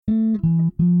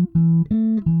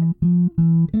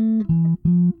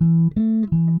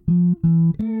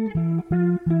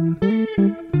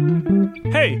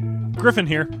Griffin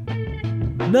here.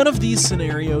 None of these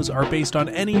scenarios are based on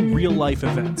any real-life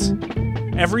events.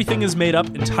 Everything is made up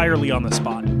entirely on the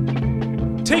spot.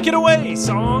 Take it away,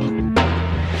 song!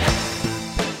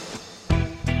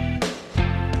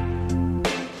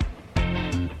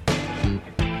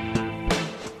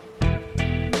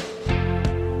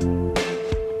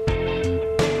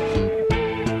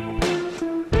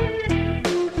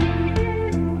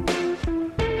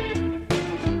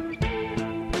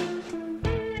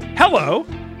 Hello!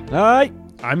 Hi.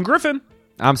 I'm Griffin.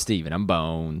 I'm Steven. I'm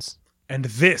Bones. And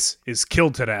this is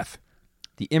Killed to Death,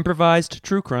 The improvised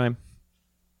true crime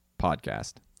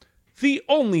podcast. the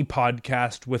only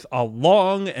podcast with a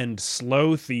long and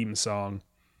slow theme song.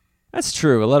 That's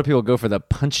true. A lot of people go for the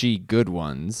punchy good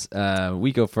ones.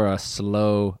 We go for a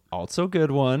slow, also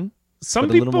good one. Some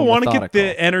but a little people more want to get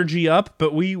methodical. the energy up,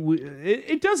 but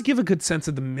it does give a good sense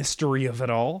of the mystery of it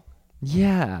all.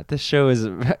 Yeah, this show is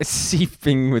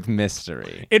seeping with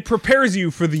mystery. It prepares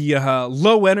you for the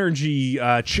low energy,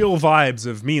 chill vibes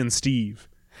of me and Steve.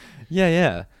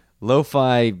 Yeah.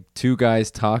 Lo-fi two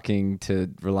guys talking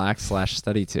to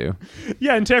relax/study to.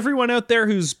 Yeah, and to everyone out there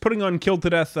who's putting on Killed to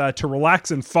Death to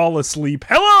relax and fall asleep,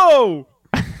 hello!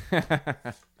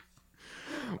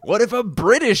 What if a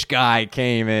British guy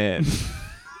came in?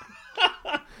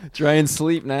 Try and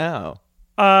sleep now.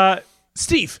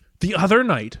 Steve, the other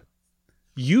night,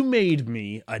 you made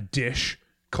me a dish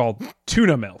called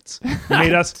tuna melts. You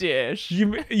made us Dish. You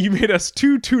made us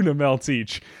 2 tuna melts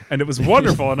each, and it was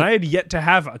wonderful. And I had yet to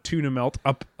have a tuna melt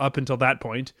up until that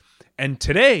point. And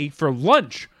today for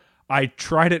lunch, I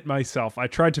tried it myself. I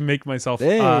tried to make myself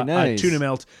a nice. tuna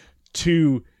melt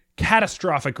to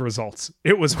catastrophic results.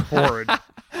 It was horrid.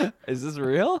 Is this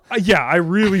real? Yeah, I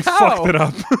really fucked it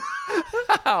up.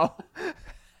 How?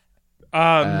 What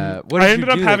I did you ended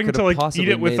up do that having could to have eat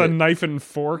possibly it with made a knife and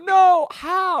fork. No,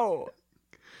 how?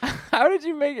 How did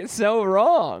you make it so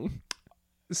wrong?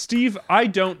 Steve, I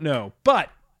don't know, but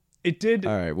it did.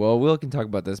 All right, well, we can talk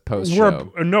about this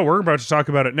post-show. We're about to talk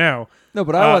about it now. No,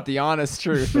 but I want the honest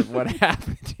truth of what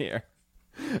happened here.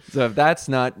 So if that's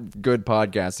not good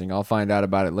podcasting, I'll find out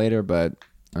about it later, but...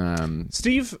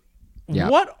 Steve, Yeah.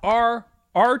 what are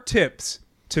our tips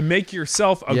to make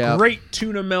yourself a Yeah. great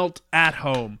tuna melt at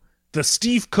home? The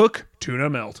Steve Cook tuna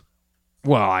melt.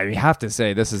 Well, I have to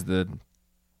say, this is the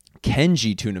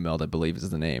Kenji tuna melt, I believe is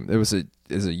the name. There was a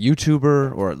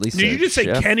YouTuber, or at least Did a you just say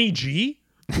chef. Kenny G?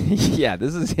 Yeah,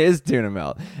 this is his tuna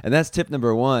melt. And that's tip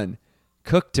number 1.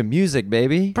 Cook to music,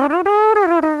 baby.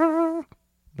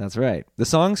 That's right. The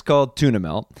song's called Tuna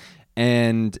Melt,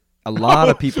 and a lot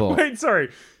of people... Wait,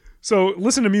 sorry. So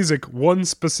listen to music, one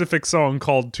specific song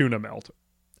called Tuna Melt.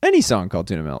 Any song called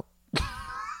Tuna Melt.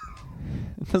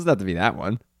 It doesn't have to be that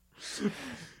one.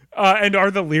 And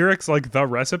are the lyrics like the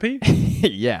recipe?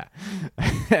 Yeah.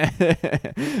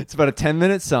 It's about a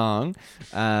 10-minute song.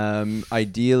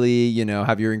 Ideally,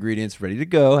 have your ingredients ready to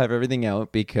go, have everything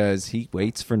out, because he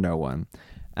waits for no one.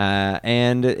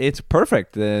 And it's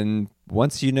perfect. Then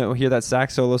once hear that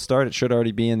sax solo start, it should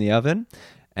already be in the oven.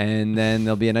 And then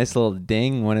there'll be a nice little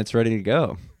ding when it's ready to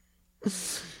go.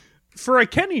 For a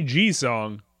Kenny G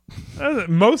song,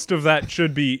 most of that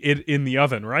should be in the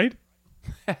oven, right?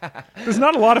 There's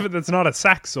not a lot of it that's not a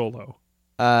sax solo.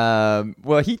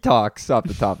 Well, he talks off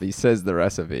the top. He says the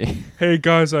recipe. Hey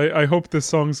guys, I hope this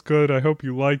song's good. I hope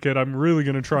you like it. I'm really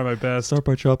going to try my best. Start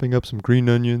by chopping up some green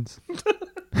onions.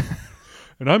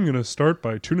 And I'm going to start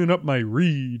by tuning up my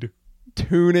reed.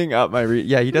 Tuning up my reed.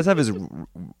 Yeah, he does have his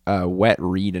wet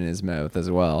reed in his mouth as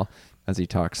well as he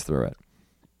talks through it.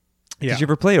 Yeah. Did you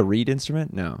ever play a reed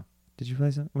instrument? No. Did you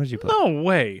play something? What did you play? No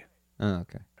way. Oh,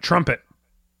 okay. Trumpet.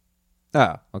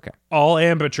 Oh, okay. All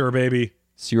embouchure, baby.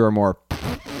 So you are more...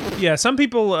 Yeah, some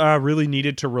people really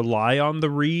needed to rely on the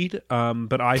reed,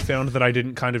 but I found that I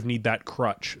didn't kind of need that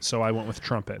crutch, so I went with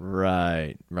trumpet.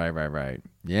 Right.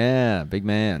 Yeah, big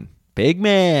man. Big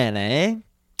man, eh?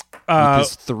 With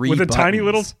his 3 with a tiny buttons.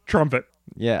 little trumpet.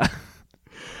 Yeah.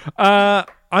 I'm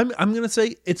gonna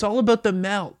say it's all about the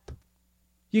melt.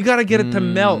 You gotta get it to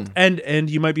melt, and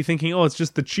you might be thinking, oh, it's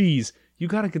just the cheese. You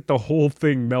gotta get the whole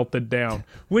thing melted down,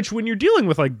 which when you're dealing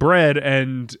with like bread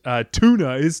and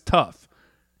tuna is tough.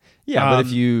 Yeah, but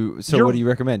if you... So what do you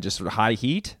recommend? Just high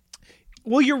heat?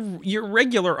 Well, your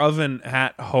regular oven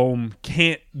at home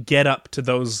can't get up to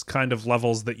those kind of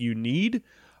levels that you need.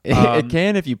 It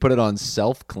can if you put it on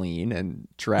self-clean and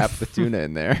trap the tuna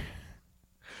in there.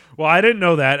 Well, I didn't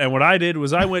know that, and what I did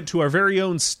was I went to our very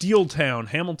own steel town,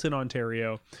 Hamilton,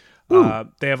 Ontario.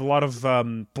 They have a lot of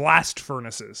blast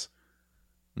furnaces.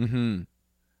 Mm-hmm.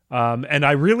 And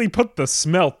I really put the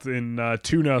smelt in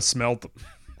tuna smelt.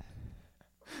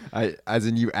 As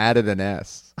in you added an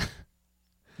S.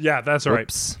 Yeah, that's right.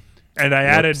 Whoops. And I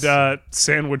added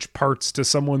sandwich parts to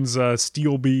someone's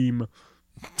steel beam.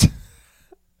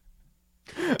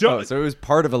 So it was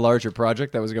part of a larger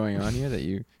project that was going on here that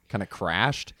you kind of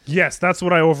crashed? Yes, that's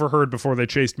what I overheard before they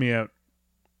chased me out.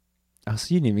 Oh,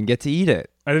 so you didn't even get to eat it.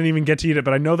 I didn't even get to eat it,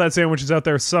 but I know that sandwich is out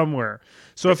there somewhere.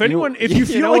 So if you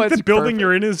feel like the building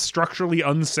you're in is structurally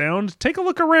unsound, take a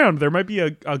look around. There might be a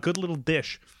good little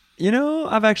dish. You know,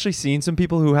 I've actually seen some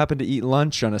people who happen to eat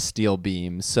lunch on a steel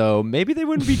beam, so maybe they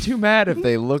wouldn't be too mad if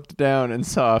they looked down and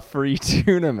saw a free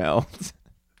tuna melt.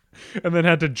 And then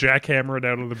had to jackhammer it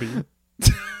out of the beam.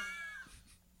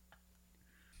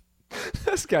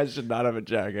 This guy should not have a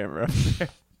jackhammer up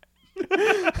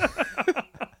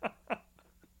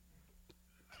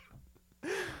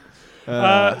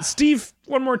there. Steve,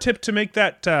 one more tip to make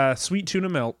that sweet tuna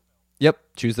melt. Yep,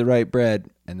 choose the right bread.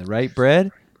 And the right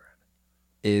bread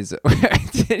is...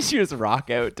 Did you just rock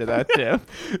out to that tip?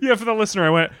 Yeah, for the listener, I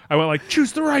went like,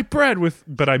 choose the right bread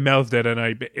but I mouthed it and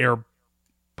I air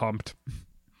pumped.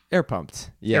 Air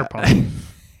pumped. Yeah. Air pumped.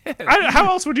 How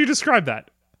else would you describe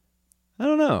that? I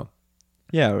don't know.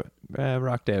 Yeah,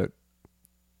 rocked out.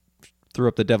 Threw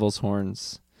up the devil's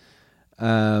horns.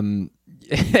 The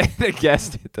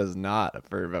guest does not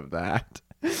approve of that.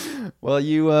 Well,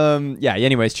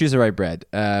 anyways, choose the right bread,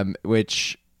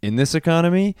 which in this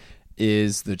economy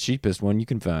is the cheapest one you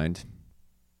can find.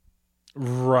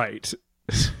 Right.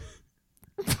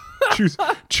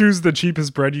 choose the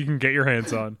cheapest bread you can get your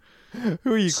hands on.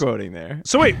 Who are you quoting there?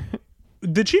 So wait,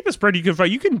 the cheapest bread you can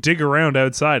find, you can dig around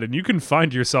outside and you can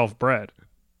find yourself bread.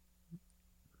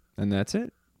 And that's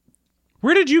it?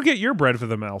 Where did you get your bread for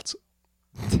the melt?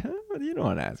 You don't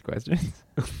want to ask questions.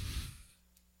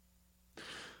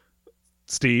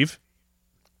 Steve?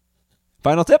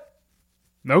 Final tip?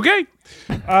 Okay.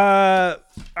 I'm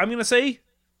going to say,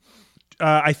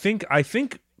 I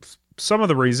think some of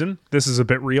the reason, this is a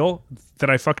bit real, that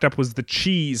I fucked up was the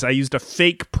cheese. I used a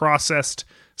fake processed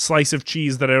slice of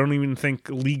cheese that I don't even think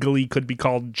legally could be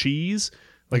called cheese.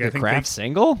 Like I a think Kraft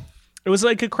single? It was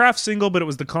like a Kraft single, but it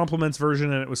was the compliments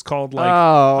version, and it was called like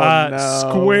no.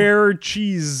 square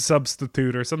cheese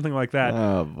substitute or something like that.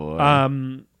 Oh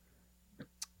boy.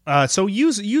 So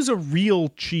use a real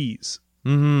cheese.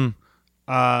 Mm-hmm.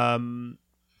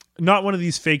 Not one of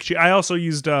these fake cheese. I also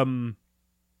used like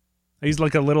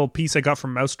a little piece I got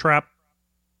from Mousetrap.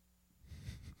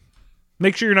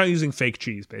 Make sure you're not using fake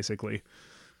cheese, basically.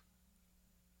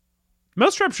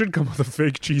 Mousetrap should come with a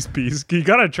fake cheese piece. You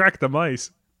gotta attract the mice.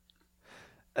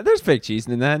 There's fake cheese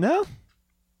in that, no?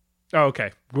 Oh,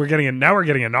 okay. We're getting a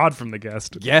nod from the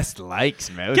guest. Guest likes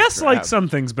Mousetrap. Guest likes some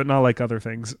things, but not like other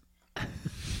things.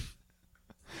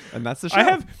 And that's the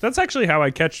show. That's actually how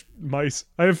I catch mice.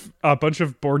 I have a bunch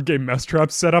of board game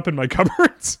Mousetraps set up in my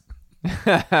cupboards.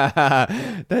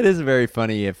 That is very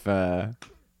funny if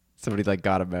somebody like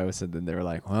got a mouse and then they were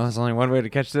like, well, there's only one way to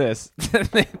catch this.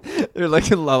 They're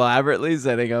like elaborately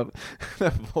setting up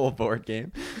a full board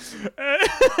game.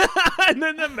 And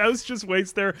then the mouse just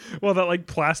waits there while that like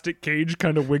plastic cage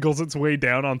kind of wiggles its way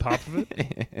down on top of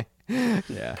it.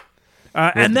 Yeah.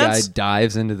 And that's guy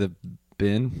dives into the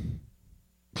bin.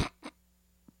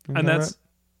 And that's right?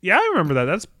 Yeah, I remember that.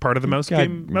 That's part of the mouse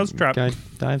game Mousetrap. Guy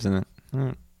dives in it.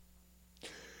 Right.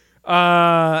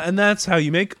 And that's how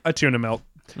you make a tuna melt.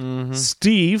 Mm-hmm.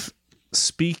 Steve,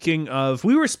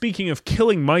 we were speaking of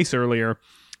killing mice earlier,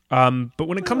 but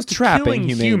when it comes to killing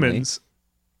humans,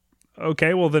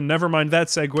 okay, well then never mind that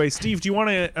segue. Steve, do you want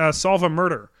to solve a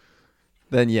murder?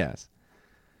 Then yes.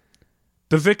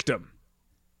 The victim,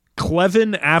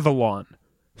 Clevin Avalon,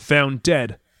 found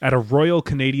dead at a Royal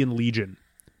Canadian Legion.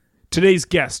 Today's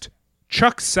guest,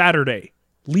 Chuck Saturday,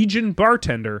 Legion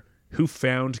bartender who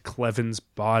found Clevin's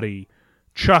body.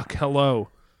 Chuck, hello.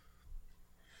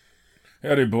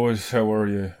 Howdy, boys. How are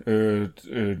you?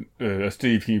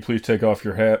 Steve, can you please take off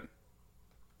your hat?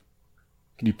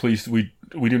 Can you please? We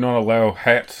do not allow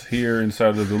hats here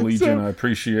inside of the Legion. I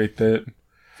appreciate that.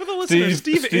 For the listeners,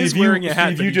 Steve is wearing a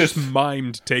hat, but you just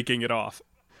mimed taking it off.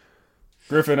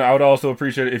 Griffin, I would also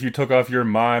appreciate it if you took off your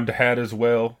mimed hat as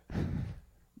well.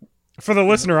 For the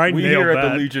listener, we nailed here that.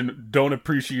 At the Legion don't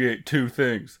appreciate two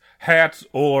things: hats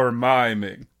or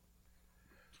miming.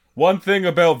 One thing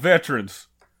about veterans.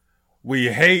 We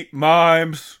hate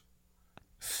mimes.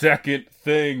 Second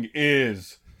thing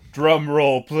is, drum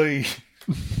roll, please.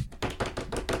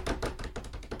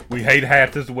 We hate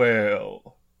hats as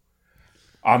well.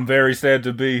 I'm very sad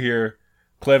to be here.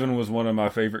 Clevin was one of my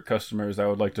favorite customers. I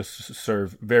would like to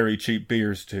serve very cheap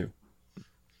beers to.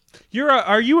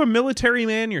 Are you a military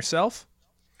man yourself?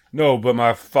 No, but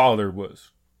my father was.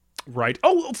 Right.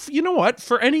 Oh, you know what?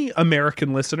 For any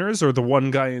American listeners or the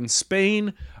one guy in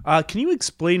Spain, can you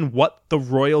explain what the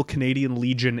Royal Canadian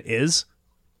Legion is?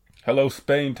 Hello,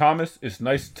 Spain, Thomas. It's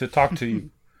nice to talk to you.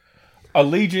 A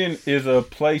legion is a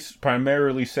place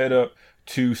primarily set up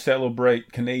to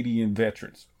celebrate Canadian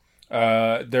veterans.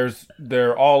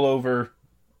 They're all over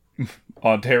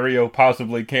Ontario,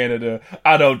 possibly Canada.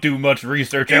 I don't do much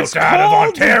research outside of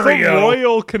Ontario. The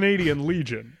Royal Canadian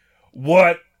Legion.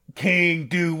 What king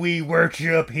do we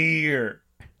worship here?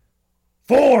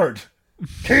 Ford!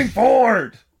 King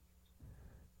Ford!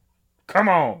 Come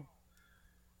on.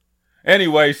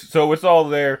 Anyways, so it's all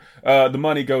there. The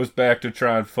money goes back to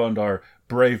try and fund our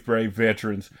brave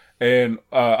veterans. And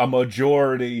a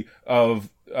majority of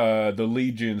the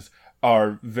legions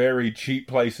are very cheap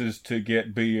places to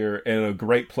get beer and a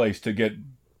great place to get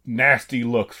nasty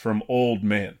looks from old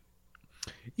men.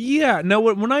 Yeah, no,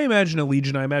 when I imagine a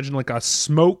legion, I imagine like a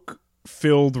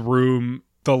smoke-filled room.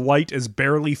 The light is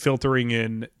barely filtering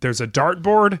in. There's a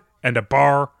dartboard and a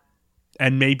bar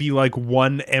and maybe like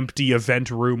one empty event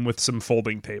room with some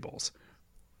folding tables.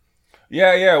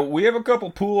 Yeah, we have a couple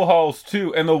pool halls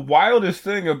too. And the wildest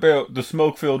thing about the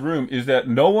smoke-filled room is that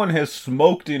no one has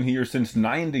smoked in here since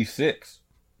 96.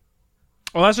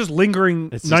 Oh, that's just lingering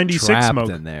It's just 96 trapped smoke.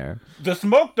 in there. The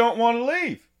smoke don't want to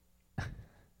leave.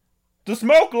 The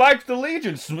smoke likes the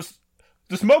Legion.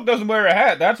 The smoke doesn't wear a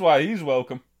hat. That's why he's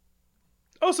welcome.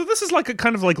 Oh, so this is like a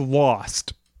kind of like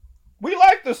Lost. We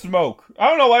like the smoke. I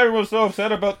don't know why everyone's so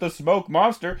upset about the smoke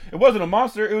monster. It wasn't a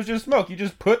monster. It was just smoke. You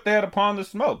just put that upon the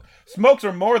smoke. Smokes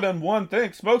are more than one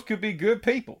thing. Smokes could be good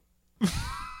people.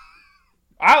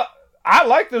 I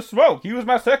like the smoke. He was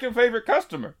my second favorite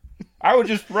customer. I would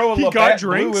just throw a Labatt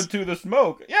Blue into the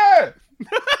smoke. Yeah.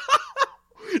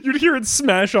 You'd hear it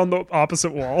smash on the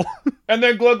opposite wall. And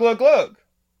then glug, glug, glug.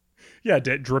 Yeah,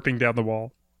 dripping down the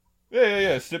wall.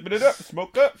 Yeah. Sipping it up.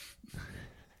 Smoked up.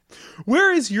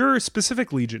 Where is your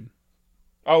specific legion?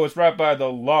 Oh, it's right by the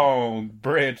Long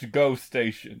Branch GO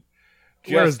station.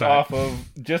 Where is that?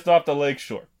 Just off the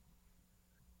lakeshore.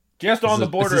 Just on the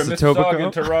border of this Mississauga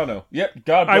and Toronto. Yep,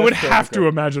 God bless I would Etobicoke. have to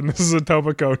imagine this is a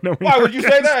Etobicoke. No, Why would you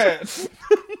say that?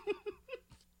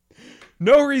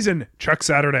 No reason. Chuck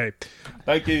Saturday.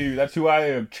 Thank you. That's who I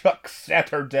am. Chuck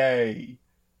Saturday.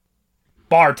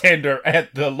 Bartender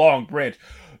at the Long Branch.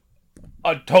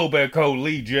 Etobicoke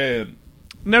Legion.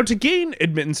 Now, to gain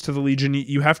admittance to the Legion,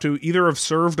 you have to either have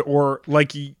served or,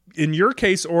 like in your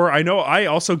case, or I know I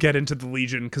also get into the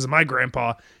Legion because of my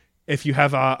grandpa. If you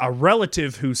have a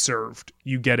relative who served,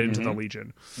 you get into the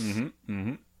Legion.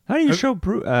 How do you show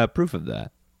proof of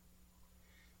that?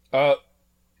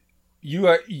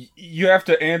 You have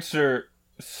to answer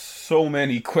so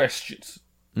many questions.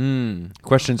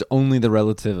 Questions only the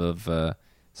relative of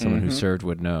someone who served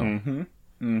would know.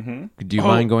 Do you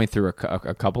mind going through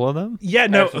a couple of them? Yeah,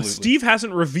 no, Absolutely. Steve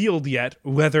hasn't revealed yet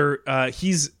whether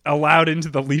he's allowed into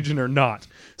the Legion or not.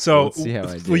 So, Let's see how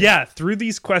I do. yeah, through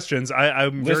these questions,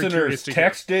 I'm very curious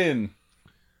Listeners, to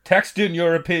text in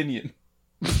your opinion.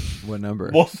 What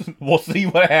number? We'll see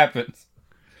what happens.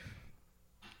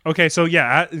 Okay, so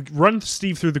yeah, run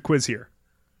Steve through the quiz here.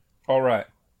 All right.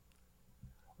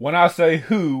 When I say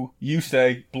who, you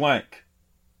say blank.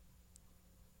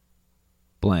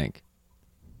 Blank.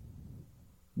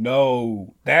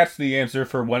 No, that's the answer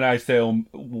for when I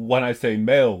say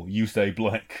male, you say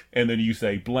blank, and then you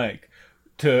say blank,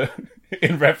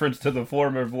 in reference to the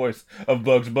former voice of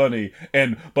Bugs Bunny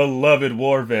and beloved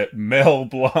war vet Mel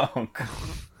Blanc.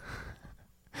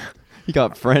 You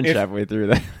got French halfway through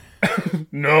that.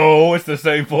 No, it's the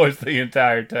same voice the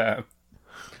entire time.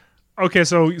 Okay,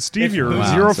 so Steve, It's you're who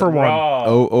 0 for 1. raw.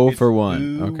 Oh It's for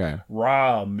 1. who Okay.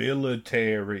 Raw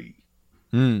military.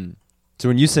 So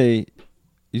when you say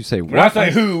what? When I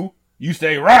say who, you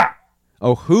say rah.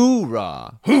 Oh,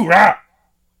 hoorah. Hoorah.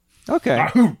 Okay.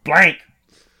 Not who blank.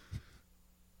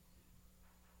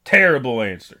 Terrible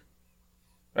answer.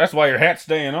 That's why your hat's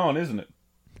staying on, isn't it?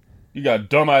 You got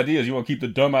dumb ideas. You want to keep the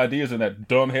dumb ideas in that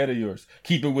dumb head of yours.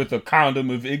 Keep it with the condom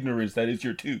of ignorance that is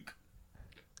your toque.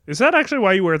 Is that actually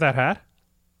why you wear that hat?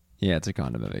 Yeah, it's a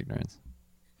condom of ignorance.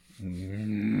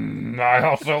 I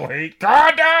also hate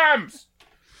condoms.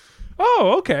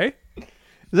 Oh, okay.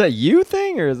 Is that you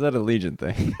thing or is that a Legion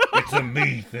thing? It's a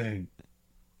me thing.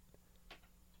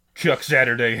 Chuck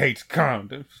Saturday hates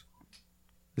condoms.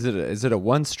 Is it a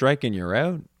one strike and you're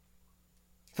out?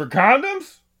 For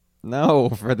condoms? No,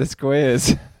 for this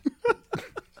quiz.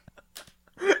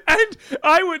 And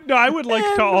I would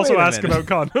like to also wait a ask minute.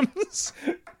 about condoms.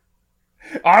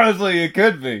 Honestly, it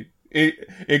could be.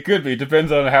 It could be.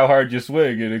 Depends on how hard you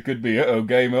swing, and it could be,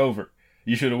 game over.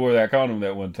 You should have wore that condom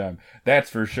that one time. That's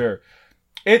for sure.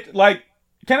 It, like,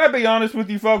 can I be honest with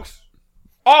you folks?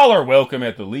 All are welcome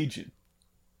at the Legion.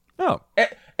 Oh.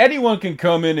 Anyone can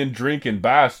come in and drink and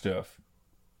buy stuff.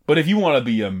 But if you want to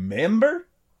be a member?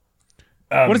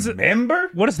 What is it? Member?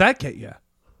 What does that get you?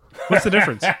 What's the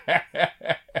difference?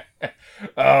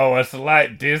 Oh, a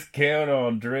slight discount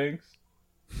on drinks.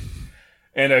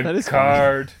 And a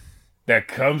card that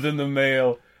comes in the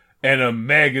mail. And a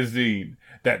magazine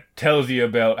that tells you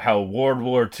about how World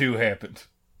War II happened.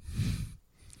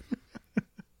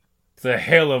 It's a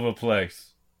hell of a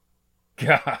place.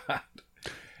 God.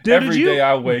 Every day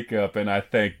I wake up and I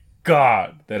thank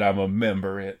God that I'm a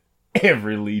member at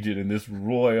every Legion in this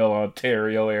Royal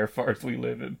Ontario Air Force we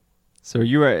live in. So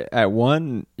you were at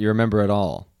one, you're a member at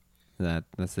all.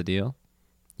 That's the deal?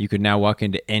 You could now walk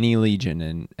into any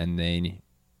Legion and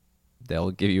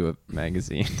they'll give you a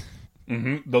magazine.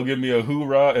 Mm-hmm. They'll give me a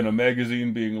hoorah and a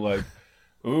magazine being like,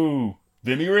 ooh,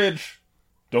 Vinny Ridge,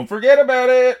 don't forget about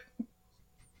it.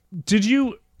 Did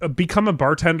you become a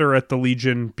bartender at the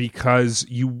Legion because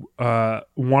you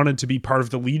wanted to be part of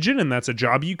the Legion and that's a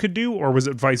job you could do? Or was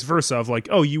it vice versa of like,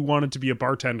 oh, you wanted to be a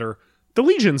bartender, the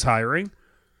Legion's hiring?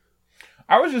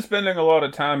 I was just spending a lot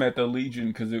of time at the Legion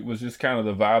because it was just kind of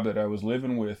the vibe that I was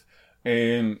living with.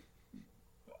 And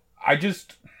it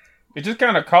just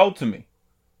kind of called to me.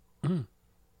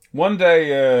 One day,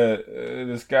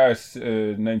 this guy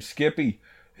named Skippy,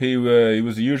 he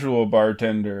was a usual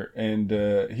bartender, and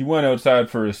he went outside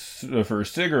for a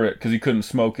cigarette because he couldn't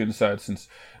smoke inside since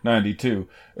 '92.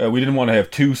 We didn't want to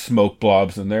have two smoke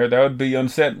blobs in there; that would be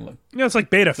unsettling. Yeah, it's like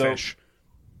beta fish.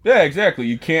 Yeah, exactly.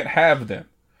 You can't have them.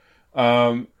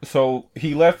 So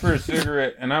he left for a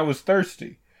cigarette, and I was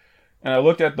thirsty, and I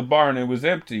looked at the bar and it was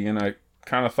empty, and I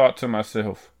kind of thought to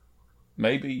myself,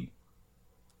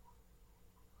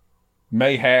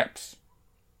 mayhaps,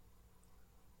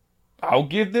 I'll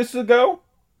give this a go.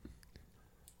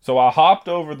 So I hopped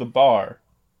over the bar,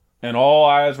 and all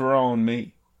eyes were on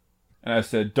me. And I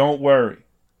said, don't worry,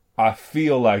 I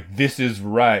feel like this is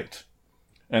right.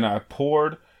 And I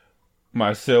poured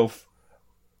myself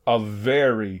a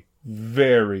very,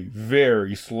 very,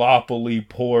 very sloppily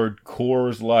poured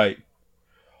Coors Light,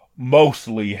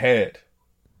 mostly head.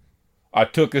 I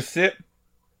took a sip,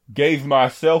 gave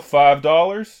myself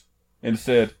 $5, and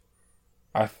said,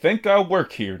 I think I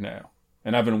work here now.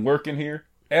 And I've been working here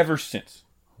ever since.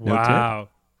 Wow.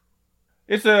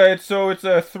 It's a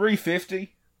 $3.50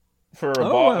 for a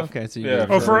bottle. Okay.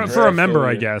 So for a member,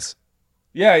 I guess.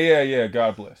 Yeah.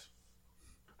 God bless.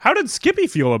 How did Skippy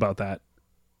feel about that?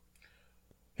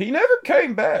 He never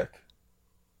came back.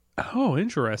 Oh,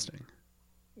 interesting.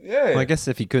 Yeah. Well, I guess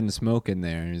if he couldn't smoke in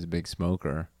there, he's a big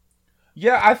smoker.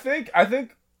 Yeah, I think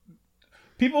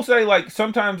people say, like,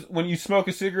 sometimes when you smoke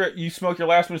a cigarette, you smoke your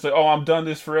last one, it's like, oh, I'm done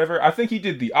this forever. I think he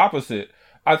did the opposite.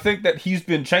 I think that he's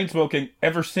been chain smoking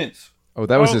ever since. Oh,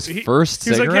 that was his first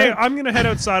cigarette? He's like, hey, I'm going to head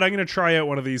outside. I'm going to try out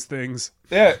one of these things.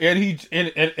 Yeah, and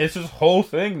it's his whole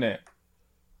thing now.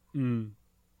 Mm.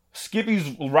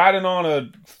 Skippy's riding on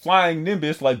a flying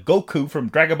Nimbus like Goku from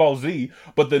Dragon Ball Z,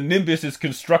 but the Nimbus is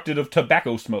constructed of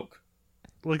tobacco smoke.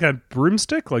 Like a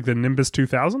broomstick? Like the Nimbus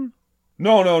 2000?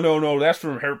 No. That's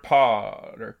from Harry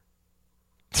Potter.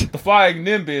 The flying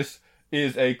Nimbus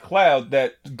is a cloud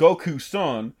that Goku's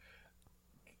son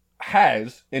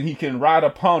has, and he can ride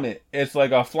upon it. It's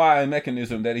like a flying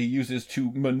mechanism that he uses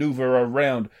to maneuver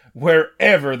around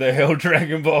wherever the hell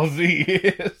Dragon Ball Z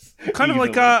is. Kind of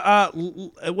like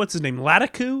what's his name?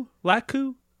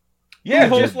 Latiku? Yeah,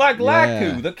 just like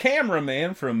Laku, the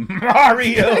cameraman from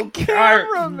Mario Kart.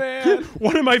 Cameraman!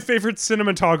 One of my favorite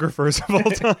cinematographers of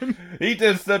all time. He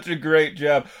did such a great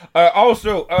job.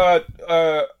 Also,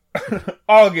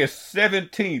 August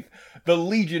 17th, the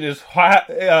Legion is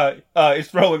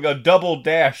throwing a Double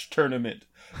Dash tournament.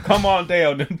 Come on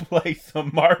down and play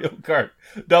some Mario Kart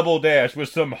Double Dash with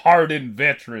some hardened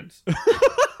veterans.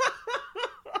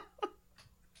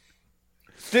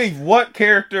 Steve, what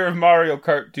character of Mario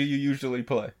Kart do you usually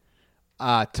play?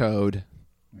 Toad.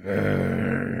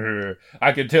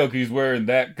 I can tell he's wearing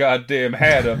that goddamn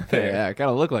hat up there. Yeah, I kind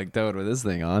of look like Toad with this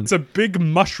thing on. It's a big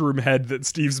mushroom head that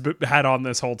Steve's had on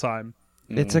this whole time.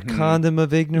 It's a condom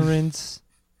of ignorance.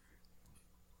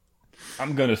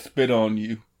 I'm gonna spit on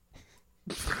you.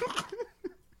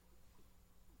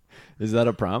 Is that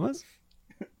a promise?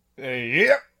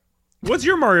 Yep. What's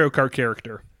your Mario Kart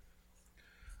character?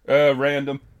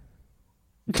 Random.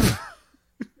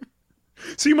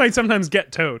 So you might sometimes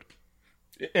get Toad.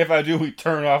 If I do, we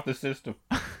turn off the system.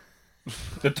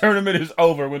 The tournament is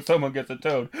over when someone gets a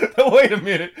Toad. Wait a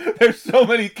minute. There's so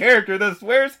many characters that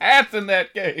swears hats in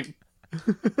that game.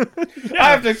 Yeah.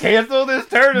 I have to cancel this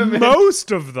tournament.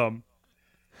 Most of them.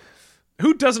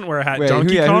 Who doesn't wear a hat? Wait,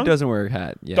 Donkey who Kong? doesn't wear a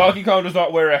hat? Yeah. Donkey Kong does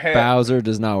not wear a hat. Bowser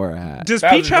does not wear a hat. Does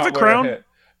Bowser Peach have a does not wear crown?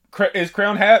 hat. Is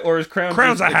crown hat or is crown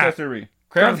Crown's just a hat. accessory?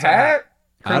 Crown's hat?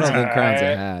 I don't think crown's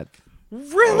a hat.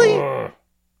 Really?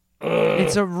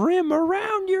 It's a rim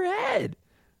around your head.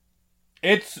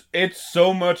 It's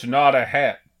so much not a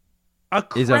hat. A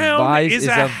crown is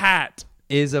a hat.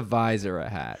 Is a visor a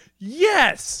hat?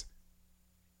 Yes.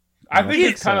 I think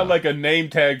it's so. kind of like a name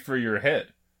tag for your head.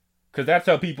 Because that's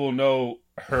how people know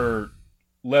her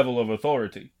level of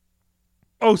authority.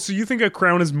 Oh, so you think a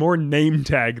crown is more name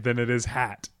tag than it is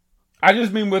hat? I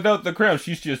just mean without the crown,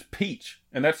 she's just Peach.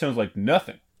 And that sounds like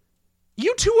nothing.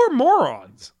 You two are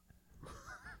morons.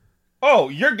 Oh,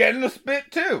 you're getting a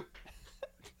spit too.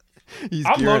 He's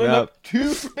I'm gearing loading up. up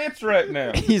 2 spits right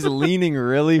now. He's leaning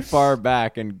really far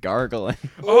back and gargling.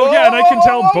 Oh, yeah, and I can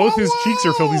tell both his cheeks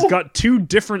are filled. He's got 2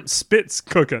 different spits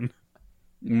cooking.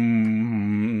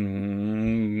 Mm.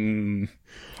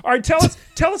 All right, tell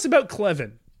us about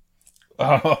Clevin.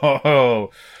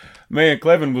 Oh, man,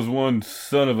 Clevin was one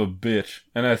son of a bitch.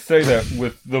 And I say that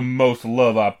with the most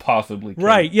love I possibly can.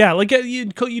 Right, yeah, like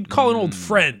you'd call an old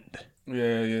friend.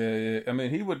 Yeah. I mean,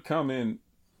 he would come in,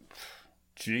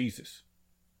 Jesus,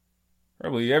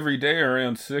 probably every day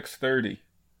around 6:30.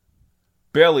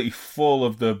 Belly full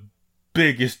of the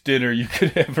biggest dinner you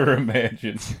could ever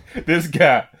imagine. This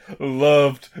guy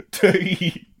loved to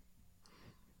eat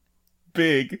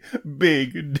big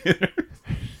dinner.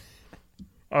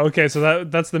 Okay, so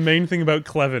that's the main thing about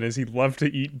Clevin is he loved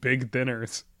to eat big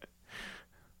dinners.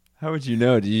 How would you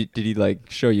know? Did he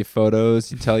like show you photos?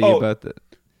 He tell you about the?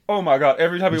 Oh my God!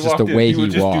 Every time he It's just walked the in, way he would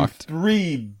he just walked. do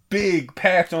 3 big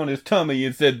pats on his tummy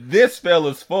and said, "This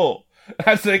fella's full."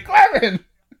 I said, "Clevin,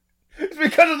 it's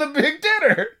because of the big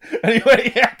dinner." And he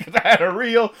went, "Yeah, because I had a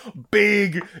real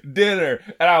big dinner."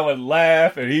 And I would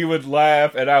laugh, and he would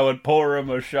laugh, and I would pour him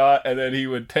a shot, and then he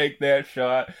would take that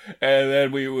shot, and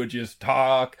then we would just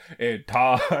talk and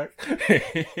talk,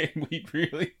 and we'd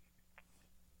really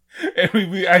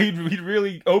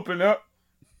open up,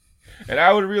 and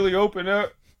I would really open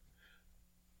up.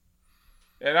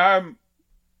 And I'm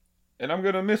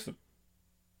gonna miss him.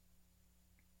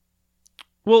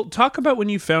 Well, talk about when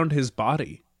you found his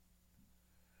body.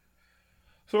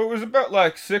 So it was about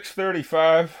like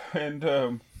 6:35,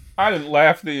 and I didn't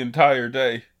laugh the entire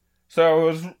day. So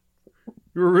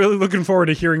You were really looking forward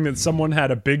to hearing that someone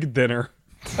had a big dinner.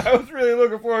 I was really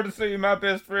looking forward to seeing my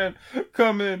best friend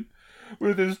come in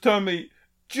with his tummy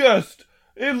just.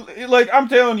 Like, I'm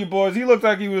telling you, boys, he looked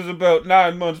like he was about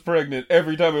 9 months pregnant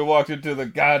every time he walked into the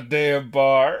goddamn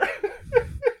bar.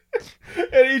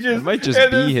 And he just... It might just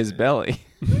be his belly.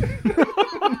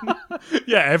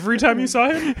 Yeah, every time you saw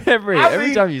him?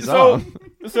 every time you saw him.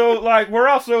 So, like, we're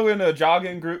also in a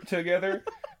jogging group together.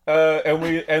 And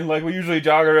we usually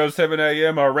jog around 7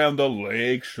 a.m. around the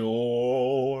lake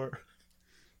shore.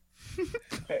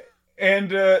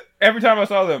 And every time I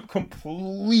saw them,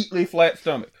 completely flat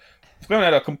stomach. Clevin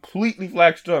had a completely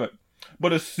flat stomach.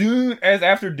 But as soon as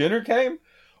after dinner came,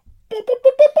 boop, boop,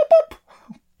 boop, boop, boop, boop,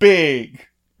 big.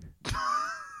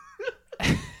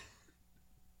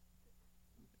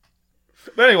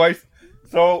 But anyways,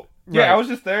 so, yeah, Right. I was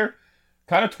just there,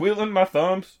 kind of twiddling my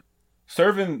thumbs,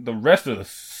 serving the rest of the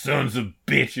sons of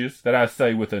bitches that I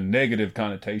say with a negative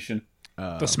connotation.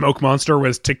 The smoke monster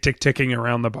was ticking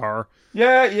around the bar.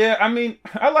 Yeah, I mean,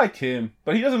 I like him,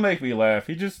 but he doesn't make me laugh.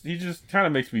 He just kind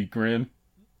of makes me grin.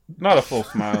 Not a full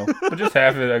smile, but just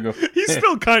half of it. I go, He's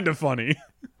still kind of funny.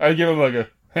 I give him like a,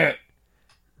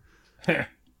 yeah.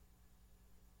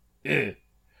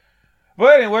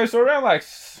 But anyway, so around like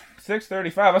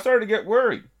 6:35, I started to get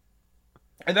worried.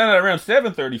 And then at around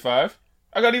 7:35,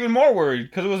 I got even more worried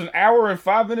because it was an hour and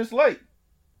 5 minutes late.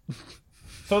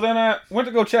 So then I went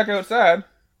to go check outside,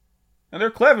 and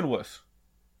there Clevin was.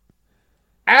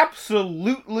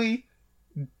 Absolutely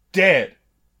dead.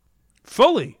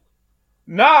 Fully.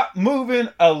 Not moving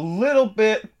a little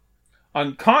bit.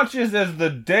 Unconscious as the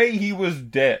day he was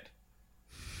dead.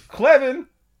 Clevin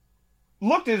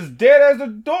looked as dead as a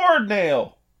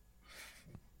doornail.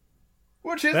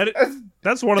 Which is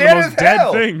That's one of the dead most as dead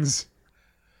hell. things.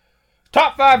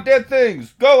 Top 5 dead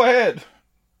things. Go ahead.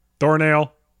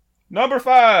 Doornail. Number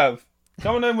 5.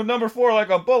 Coming in with number 4 like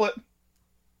a bullet.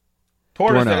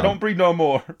 Tortoise that Doorknob. don't breathe no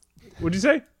more. What'd you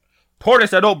say?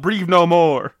 Tortoise that don't breathe no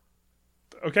more.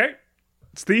 Okay.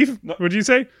 Steve, what'd you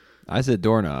say? I said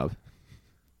doorknob.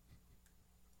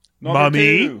 Number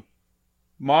Mommy? 2.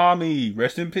 Mommy.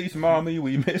 Rest in peace, Mommy.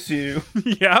 We miss you.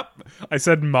 Yep. I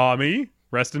said mommy.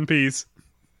 Rest in peace.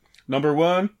 Number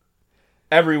 1.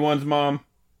 Everyone's mom.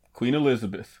 Queen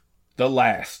Elizabeth. The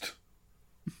last.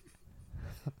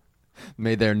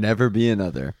 May there never be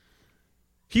another.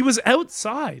 He was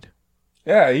outside.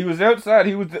 Yeah, he was outside.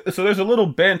 So there's a little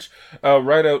bench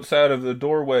right outside of the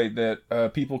doorway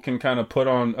that people can kind of put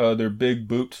on their big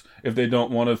boots if they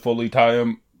don't want to fully tie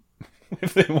them,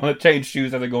 if they want to change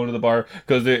shoes as they go into the bar,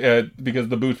 because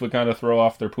the boots would kind of throw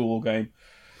off their pool game.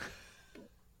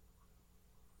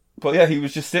 But yeah, he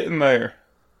was just sitting there,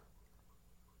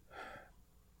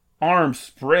 arms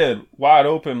spread wide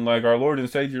open like our Lord and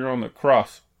Savior on the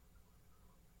cross,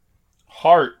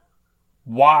 heart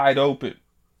wide open.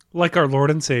 Like our Lord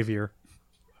and Savior.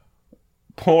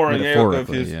 Pouring out of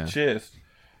his chest.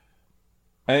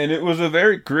 And it was a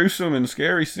very gruesome and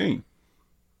scary scene.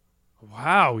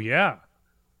 Wow, yeah.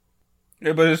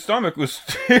 Yeah, but his stomach was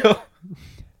still...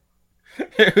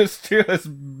 it was still as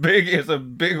big as a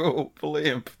big old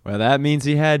blimp. Well, that means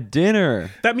he had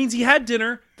dinner. That means he had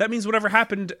dinner. That means whatever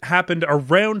happened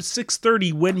around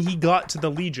 6:30 when he got to the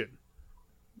Legion.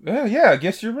 Well, yeah, I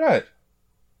guess you're right.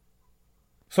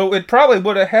 So it probably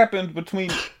would have happened between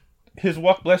his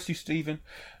walk, bless you, Stephen.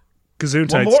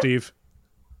 Gesundheit, Steve.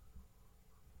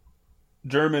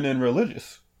 German and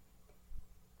religious.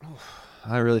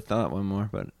 I really thought one more,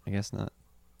 but I guess not.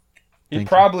 It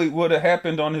probably would have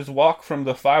happened on his walk from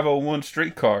the 501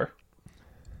 streetcar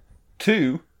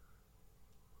to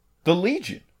the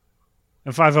Legion.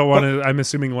 And 501 is, I'm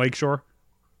assuming, Lakeshore?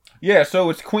 Yeah, so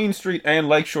it's Queen Street and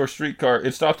Lakeshore streetcar.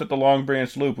 It stopped at the Long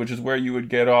Branch Loop, which is where you would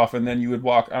get off, and then you would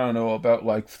walk, I don't know, about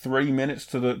like 3 minutes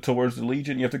towards the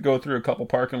Legion. You have to go through a couple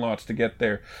parking lots to get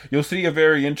there. You'll see a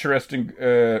very interesting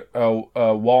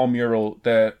wall mural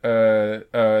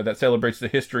that celebrates the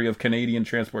history of Canadian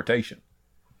transportation.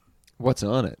 What's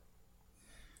on it?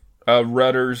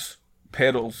 Rudders,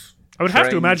 pedals. I would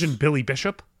have to imagine Billy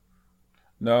Bishop.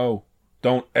 No.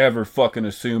 Don't ever fucking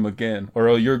assume again,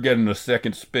 or you're getting a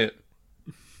second spit.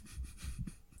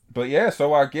 But yeah,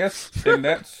 so I guess in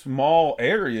that small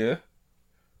area,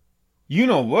 you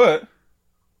know what?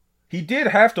 He did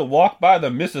have to walk by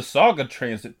the Mississauga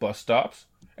transit bus stops,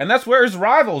 and that's where his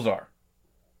rivals are.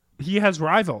 He has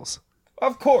rivals.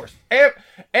 Of course. Every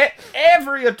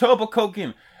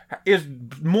Etobicokean is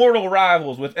mortal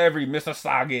rivals with every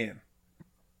Mississaugan.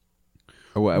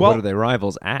 What are they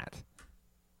rivals at?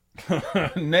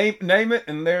 name it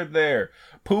and they're there.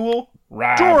 Pool,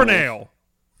 rivals. Dornail.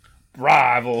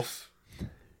 Rivals.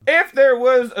 If there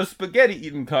was a spaghetti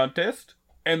eating contest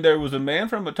and there was a man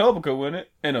from Etobicoke in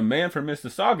it and a man from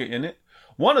Mississauga in it,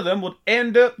 one of them would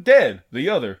end up dead, the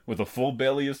other with a full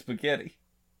belly of spaghetti.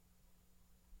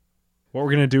 What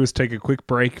we're going to do is take a quick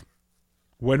break.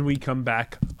 When we come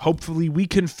back, hopefully we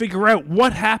can figure out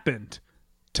what happened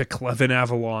to Clevin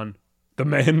Avalon, the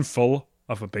man full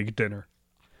of a big dinner.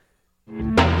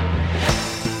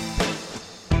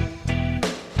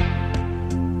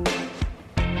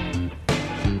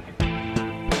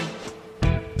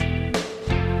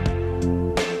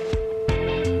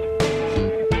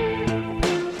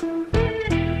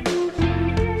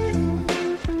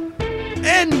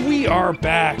 And we are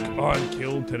back on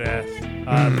Killed to Death,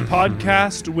 the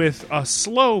podcast with a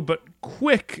slow but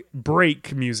quick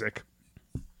break music.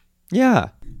 Yeah.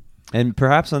 And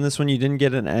perhaps on this one you didn't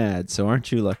get an ad, so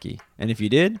aren't you lucky? And if you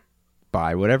did,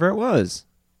 buy whatever it was.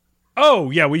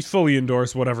 Oh, yeah, we fully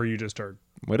endorse whatever you just heard.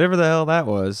 Whatever the hell that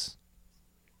was.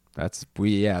 Those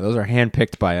are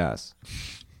handpicked by us.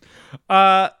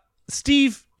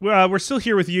 Steve, we're still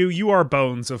here with you. You are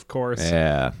Bones, of course.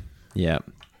 Yeah. Yeah.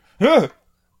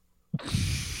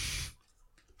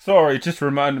 Sorry, it just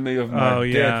reminded me of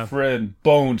my dead friend,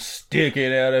 Bones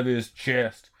sticking out of his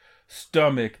chest,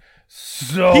 stomach.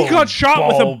 So he got shot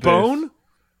bulbous. with a bone?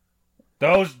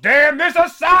 Those damn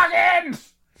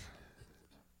Mississaugans!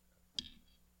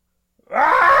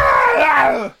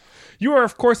 You are,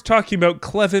 of course, talking about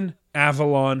Clevin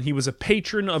Avalon. He was a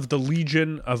patron of the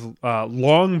Legion of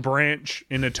Long Branch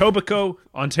in Etobicoke,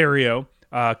 Ontario,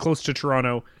 close to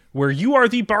Toronto, where you are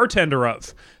the bartender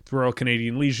of. The Royal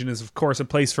Canadian Legion is, of course, a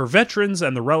place for veterans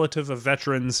and the relative of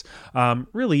veterans.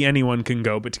 Really, anyone can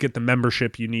go, but to get the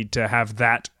membership, you need to have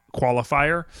that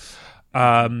qualifier.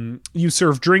 You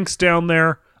serve drinks down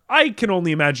there. I can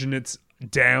only imagine it's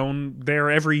down there.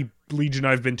 Every Legion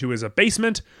I've been to is a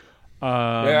basement.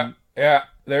 Yeah,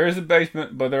 there is a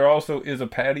basement, but there also is a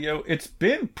patio. It's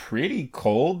been pretty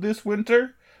cold this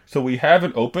winter, so we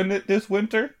haven't opened it this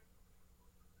winter.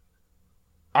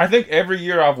 I think every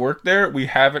year I've worked there, we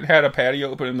haven't had a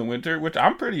patio open in the winter, which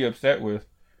I'm pretty upset with.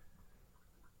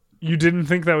 You didn't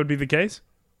think that would be the case?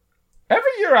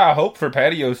 Every year I hope for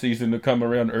patio season to come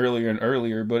around earlier and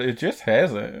earlier, but it just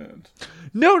hasn't.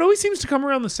 No, it always seems to come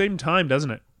around the same time,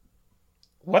 doesn't it?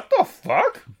 What the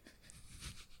fuck?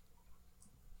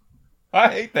 I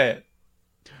hate that.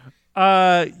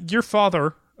 Your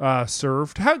father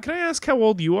served. Can I ask how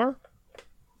old you are?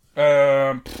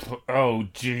 Oh,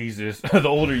 Jesus. The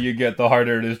older you get, the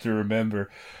harder it is to remember.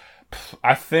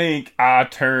 I think I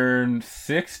turned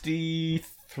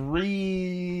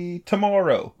 63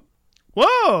 tomorrow.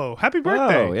 Whoa! Happy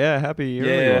birthday! Oh, yeah, happy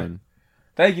early one.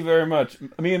 Thank you very much.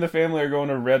 Me and the family are going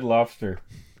to Red Lobster.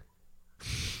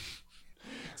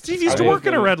 Steve used to work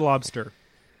at a Red Lobster.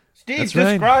 Steve, That's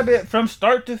describe it from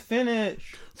start to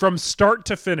finish. From start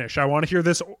to finish. I want to hear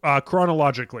this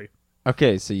chronologically.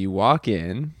 Okay, so you walk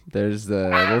in. There's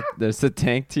the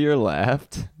tank to your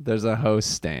left. There's a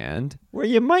host stand where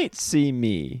you might see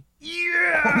me.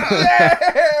 Yeah!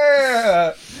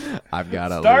 I've got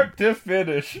to start to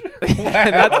finish.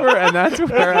 and that's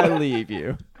where I leave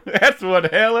you. That's one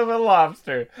hell of a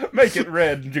lobster. Make it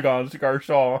red, John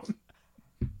Garchon.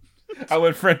 I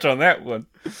went French on that one.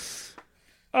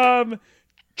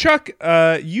 Chuck,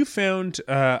 you found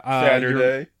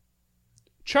Saturday.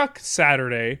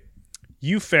 Saturday,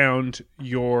 you found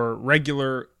your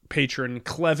regular patron,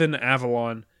 Clevin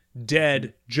Avalon,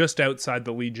 dead just outside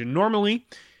the Legion. Normally,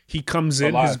 he comes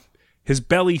in, his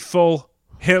belly full,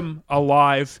 him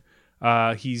alive.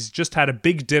 He's just had a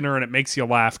big dinner, and it makes you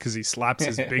laugh because he slaps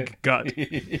his big gut.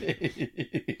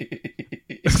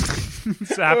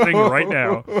 It's happening right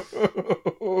now.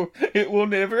 It will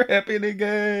never happen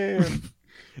again.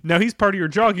 Now, he's part of your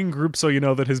jogging group, so you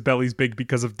know that his belly's big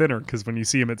because of dinner, because when you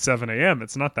see him at 7 a.m.,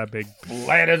 it's not that big.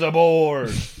 Flat as a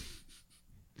board.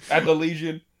 At the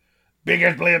Legion, big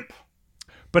as blimp.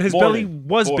 But his belly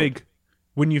was big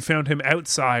when you found him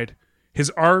outside.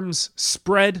 His arms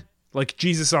spread like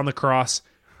Jesus on the cross,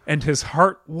 and his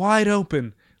heart wide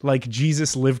open like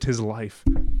Jesus lived his life.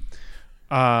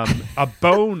 A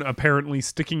bone apparently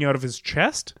sticking out of his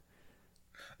chest.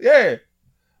 Yeah,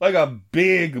 like a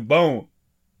big bone.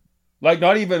 Like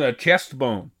not even a chest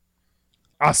bone.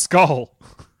 A skull.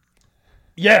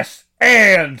 Yes,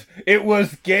 and it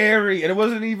was scary, and it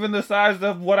wasn't even the size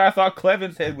of what I thought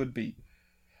Clevin's head would be.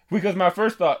 Because my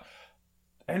first thought,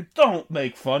 and don't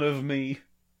make fun of me,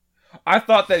 I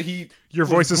thought that Your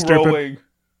voice is growing. stupid.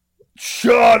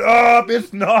 Shut up,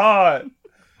 it's not.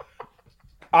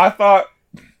 I thought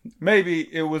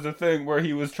maybe it was a thing where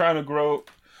he was trying to grow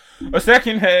a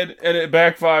second head, and it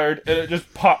backfired, and it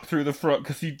just popped through the front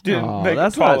because he didn't make it tall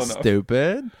enough. That's not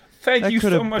stupid. Thank you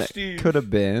so much, Steve. Could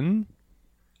have been.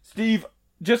 Steve,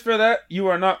 just for that, you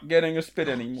are not getting a spit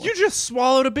anymore. You just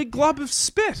swallowed a big glob of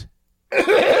spit.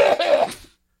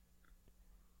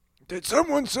 Did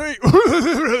someone say...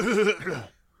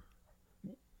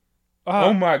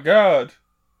 Oh my God.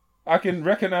 I can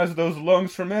recognize those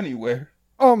lungs from anywhere.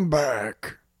 I'm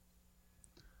back.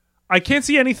 I can't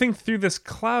see anything through this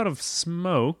cloud of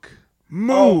smoke.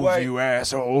 Move, you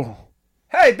asshole.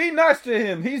 Hey, be nice to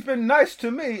him. He's been nice to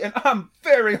me, and I'm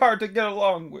very hard to get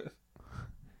along with.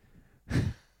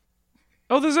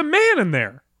 Oh, there's a man in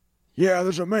there. Yeah,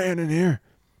 there's a man in here.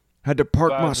 Had to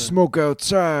park my smoke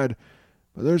outside,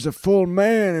 but there's a full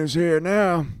man who's here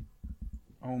now.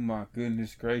 Oh my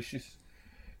goodness gracious.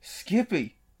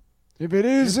 Skippy. If it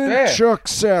isn't Chuck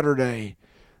Saturday,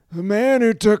 the man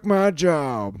who took my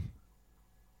job.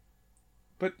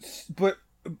 But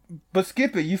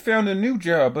Skippy, you found a new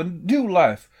job, a new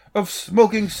life of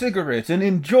smoking cigarettes and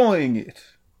enjoying it.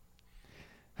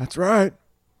 That's right.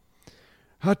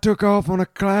 I took off on a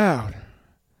cloud.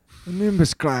 A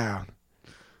nimbus cloud.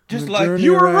 Just like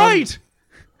you were right.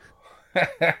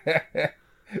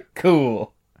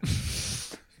 Cool.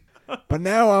 But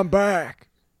now I'm back.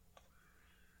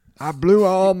 I blew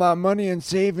all my money and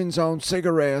savings on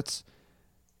cigarettes,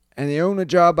 and the only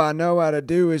job I know how to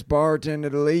do is bartend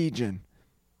at the Legion.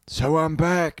 So I'm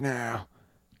back now,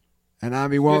 and I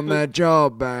be wanting that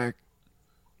job back.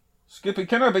 Skippy,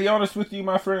 can I be honest with you,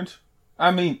 my friend?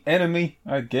 I mean, enemy,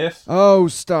 I guess. Oh,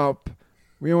 stop.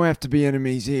 We don't have to be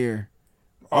enemies here.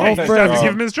 Hey, you have to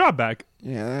give him his job back.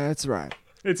 Yeah, that's right.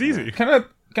 It's easy. Can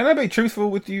I be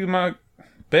truthful with you, my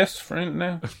best friend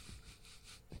now?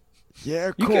 Yeah,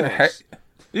 of course.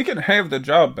 You can have the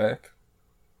job back.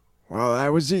 Well,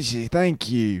 that was easy. Thank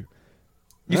you.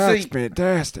 You That's see,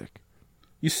 fantastic.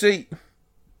 You see,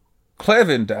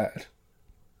 Clevin died.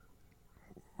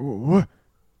 What?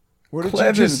 What did Clevin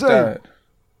you just say? died.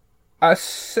 I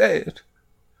said,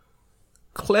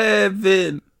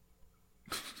 Clevin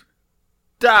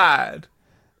died.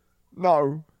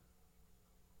 No.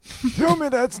 Tell me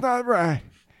that's not right.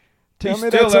 Tell He's me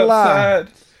still that's a lie.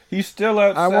 outside. He's still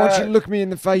outside. I want you to look me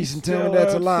in the face and tell me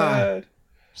that's a lie.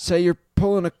 Say you're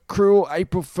pulling a cruel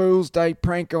April Fool's Day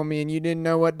prank on me and you didn't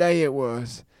know what day it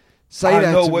was. Say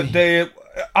that to me.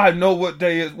 I know what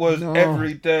day it was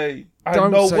every day. I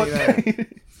Don't know say what that. day.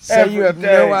 Say you have Every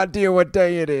day. no idea what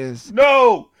day it is.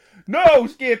 No,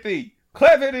 Skippy.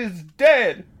 Clevin is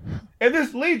dead, and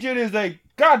this Legion is a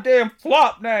goddamn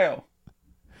flop now.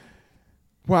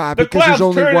 Why? The Because there's cloud's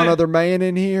only one turning. other man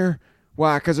in here?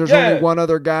 Why? Because there's Yeah. only one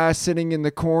other guy sitting in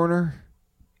the corner?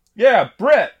 Yeah,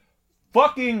 Brett,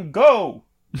 fucking go.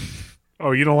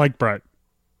 Oh, you don't like Brett?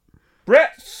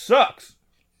 Brett sucks.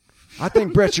 I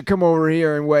think Brett should come over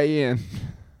here and weigh in.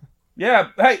 Yeah,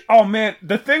 hey, oh man,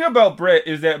 the thing about Brett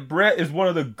is that Brett is one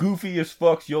of the goofiest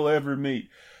fucks you'll ever meet.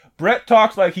 Brett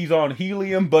talks like he's on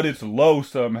helium, but it's low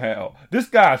somehow. This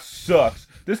guy sucks.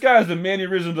 This guy has the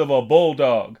mannerisms of a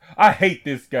bulldog. I hate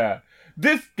this guy.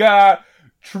 This guy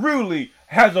truly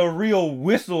has a real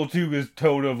whistle to his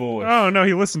tone of voice. Oh no,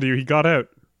 he listened to you. He got out.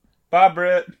 Bye,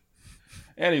 Brett.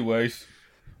 Anyways,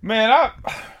 man,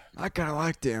 I kind of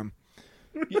liked him.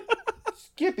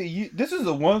 Skippy, this is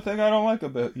the one thing I don't like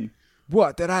about you.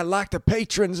 What? That I like the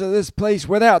patrons of this place.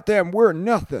 Without them, we're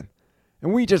nothing.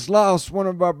 And we just lost one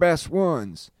of our best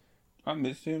ones. I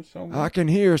miss him so much. I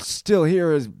can still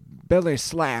hear his belly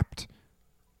slapped.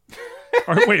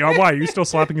 Wait, why? Are you still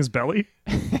slapping his belly?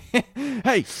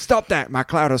 Hey, stop that. My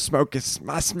cloud of smoke is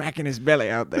smacking his belly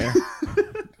out there.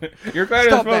 You're glad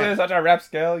Stop it's that. such a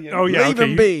rapscale. Oh yeah, Leave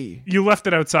okay. him be. You left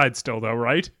it outside still, though,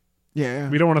 right? Yeah.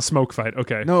 We don't want a smoke fight.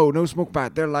 Okay. No smoke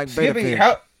bite. They're like betta Skippy,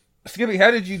 fish. Skippy, how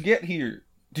did you get here?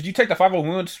 Did you take the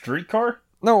 501 streetcar?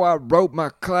 No, I wrote my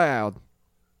cloud.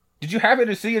 Did you happen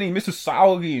to see any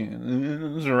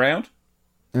Mississaugas around?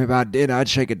 If I did, I'd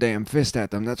shake a damn fist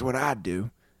at them. That's what I'd do.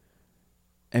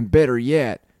 And better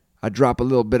yet, I'd drop a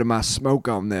little bit of my smoke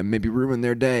on them, maybe ruin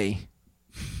their day.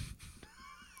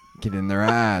 Get in their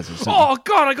eyes or something. Oh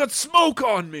God, I got smoke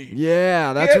on me.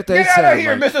 Yeah, that's what they Get out sound of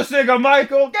here, like. Mississauga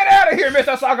Michael! Get out of here,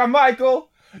 Mississauga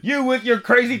Michael! You with your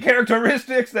crazy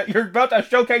characteristics that you're about to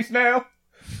showcase now?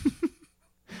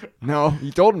 No,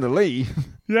 you told him to leave.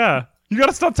 Yeah, you got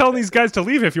to stop telling these guys to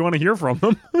leave if you want to hear from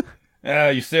them.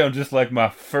 You sound just like my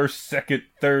first, second,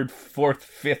 third, fourth,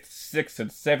 fifth, sixth,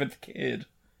 and seventh kid.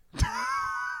 I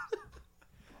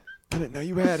didn't know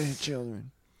you had any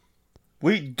children.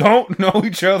 We don't know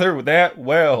each other that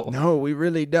well. No, we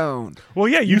really don't. Well,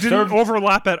 yeah, you didn't served-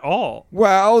 overlap at all.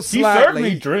 Well, He served me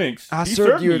slightly. drinks. I He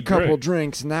served you me a couple drinks.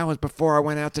 drinks, and that was before I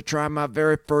went out to try my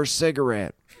very first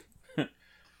cigarette.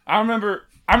 I remember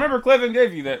Clevin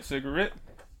gave you that cigarette.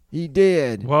 He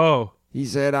did. Whoa. He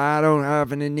said, I don't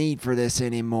have any need for this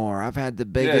anymore. I've had the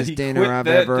biggest he dinner quit I've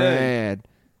that ever day. had.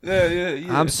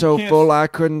 Yeah. I'm so Can't- full I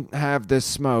couldn't have this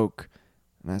smoke.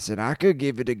 And I said, I could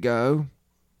give it a go.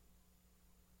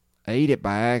 I ate it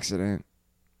by accident.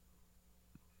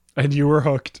 And you were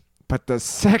hooked. But the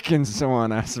second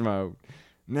one I smoked,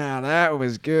 now that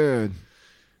was good.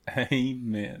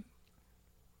 Amen.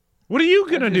 What are you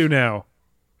gonna do now,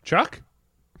 Chuck?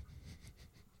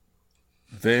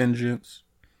 Vengeance.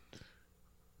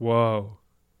 Whoa.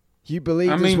 You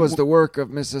believe I this mean, was the work of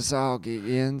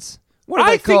Mississaugians? What are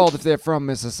I they think- called if they're from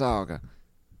Mississauga?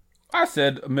 I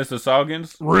said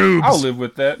Mississaugans. Rubes. I'll live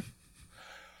with that.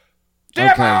 Okay.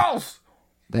 Devils!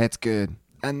 That's good.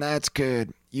 And that's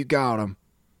good. You got them.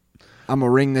 I'm going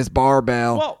to ring this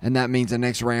barbell, Well- and that means the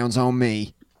next round's on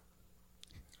me.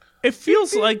 It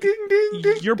feels like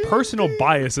your personal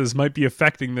biases might be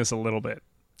affecting this a little bit.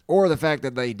 Or the fact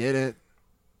that they did it.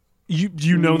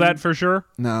 You know that for sure?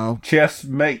 No. Chess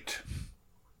mate.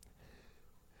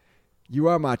 You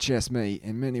are my chess mate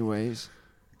in many ways.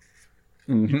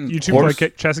 You two Horse. play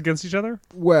chess against each other?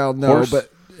 Well, no, Horse.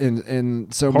 but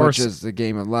in so Horse. much as the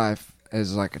game of life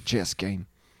is like a chess game.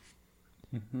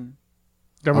 Done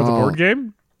with the Oh. board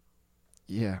game?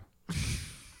 Yeah.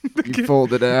 You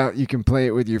fold it out. You can play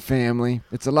it with your family.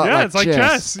 It's a lot Yeah, like it's like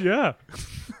chess. Yeah.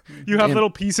 You have And- little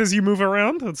pieces you move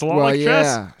around. It's a lot Well, like yeah.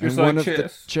 chess. Just And one like of the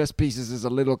chess. chess pieces is a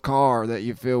little car that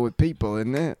you fill with people,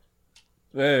 isn't it?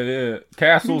 Yeah.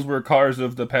 Castles were cars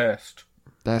of the past.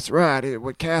 That's right.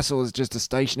 What castle is just a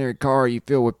stationary car you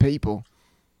fill with people.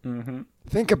 Mm-hmm.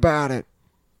 Think about it.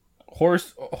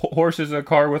 Horse is a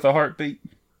car with a heartbeat.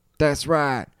 That's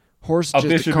right. Horse A is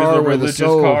just bishop a car is a with a religious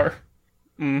soul. car.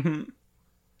 Mm-hmm.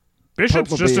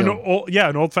 Bishop's just an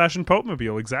Popemobile. old-fashioned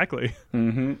Popemobile, exactly.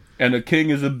 Mm-hmm. And a king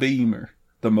is a beamer.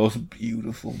 The most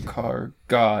beautiful car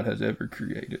God has ever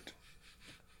created.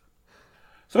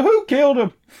 So who killed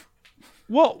him?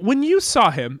 Well, when you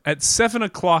saw him at 7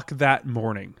 o'clock that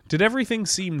morning, did everything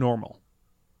seem normal?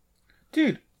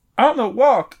 Dude, I don't know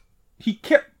walk. He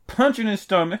kept punching his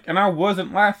stomach, and I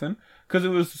wasn't laughing because it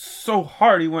was so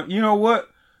hard. He went, you know what?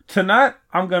 Tonight,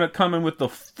 I'm going to come in with the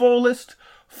fullest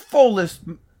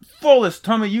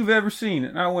tummy you've ever seen.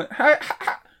 And I went, how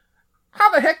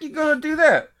the heck you going to do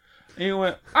that? And he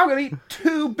went, I'm going to eat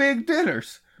 2 big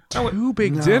dinners. 2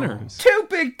 big dinners. 2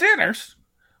 big dinners?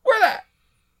 Where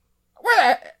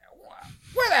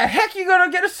the heck you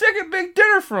gonna get a second big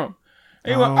dinner from?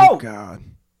 And he went, God.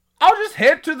 I'll just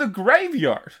head to the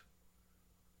graveyard.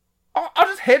 I'll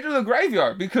just head to the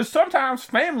graveyard because sometimes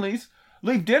families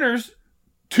leave dinners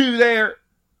to their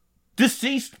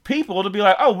deceased people to be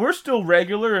like, oh, we're still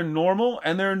regular and normal,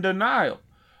 and they're in denial.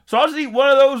 So I'll just eat one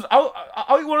of those.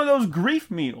 I'll eat one of those grief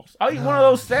meals. I'll eat one of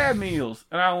those sad meals.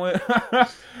 And I went,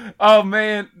 oh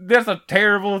man, that's a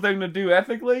terrible thing to do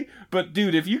ethically. But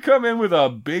dude, if you come in with a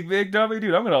big dummy,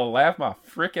 dude, I'm gonna laugh my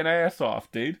freaking ass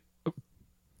off, dude.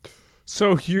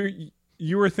 So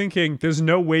you were thinking there's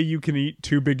no way you can eat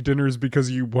 2 big dinners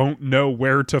because you won't know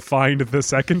where to find the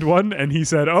second one, and he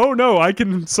said, "Oh no, I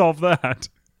can solve that."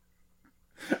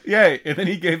 Yeah, and then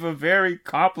he gave a very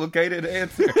complicated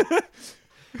answer.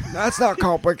 That's not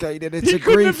complicated. It's He a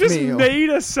couldn't have grief just meal. made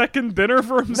a second dinner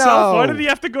for himself. No. Why did he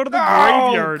have to go to the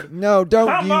graveyard? No, don't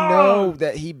Come you on. know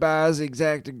that he buys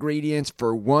exact ingredients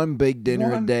for 1 big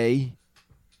dinner a day?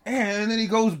 And then he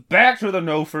goes back to the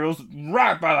no-frills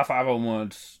right by the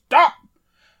 501. Stop!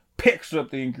 Picks up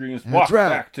the ingredients, That's walks right.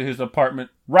 back to his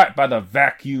apartment right by the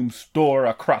vacuum store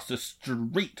across the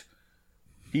street.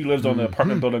 He lives on the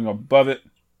apartment building above it.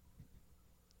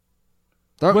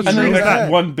 Don't What's you And then true he is know has that?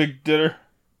 that? one big dinner.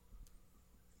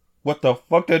 What the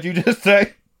fuck did you just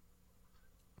say?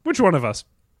 Which one of us?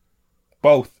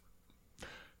 Both.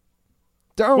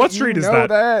 Don't What you street is know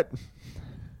that?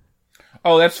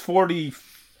 Oh, that's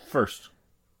 41st.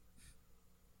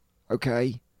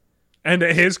 Okay. And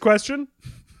his question?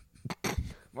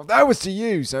 Well, that was to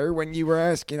you, sir, when you were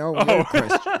asking all your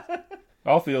questions.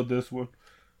 I'll field this one.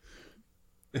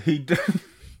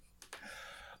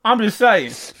 I'm just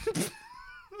saying.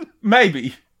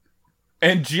 Maybe.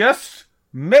 And just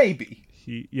maybe.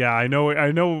 Yeah, I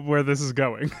know where this is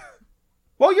going.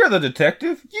 Well, you're the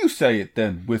detective. You say it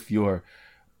then with your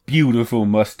beautiful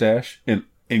mustache and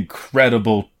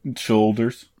incredible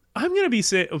shoulders. I'm going to be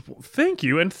saying thank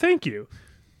you.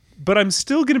 But I'm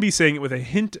still going to be saying it with a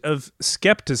hint of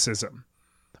skepticism.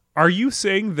 Are you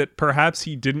saying that perhaps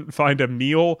he didn't find a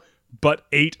meal but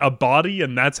ate a body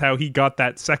and that's how he got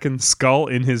that second skull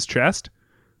in his chest?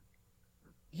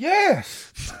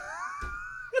 Yes.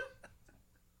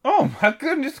 Oh my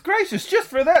goodness gracious. Just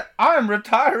for that, I'm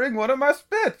retiring one of my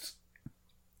spits.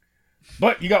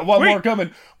 But you got one more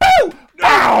coming. Woo!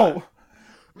 Ow!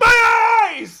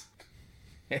 My eyes!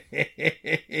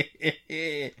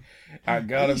 I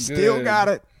got him You still good. got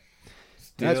it.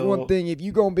 That's Still- one thing. If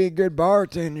you gonna be a good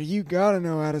bartender, you gotta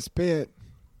know how to spit.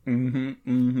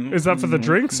 Is that for the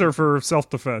drinks or for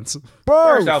self-defense?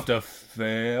 Both. Out to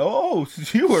fail. Oh,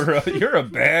 you're a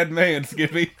bad man,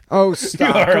 Skippy. Oh,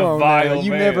 stop! You are Come a on vile now. You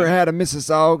man. never had a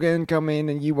Mississaugan come in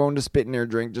and you wanted to spit in their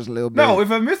drink just a little bit. No, if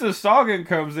a Mississaugan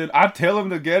comes in, I tell them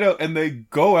to get out, and they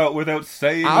go out without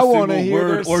saying I a wanna single hear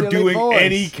word their or silly doing voice.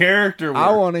 any character work.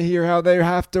 I want to hear how they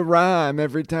have to rhyme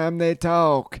every time they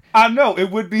talk. I know,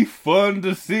 it would be fun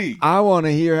to see. I want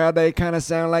to hear how they kind of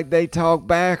sound like they talk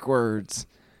backwards.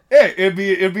 Yeah, it'd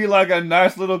be like a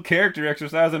nice little character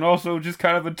exercise, and also just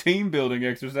kind of a team building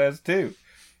exercise too.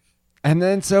 And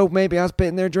then so maybe I'll spit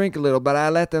in their drink a little, but I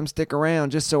let them stick around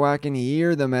just so I can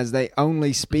hear them as they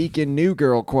only speak in New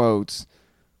Girl quotes.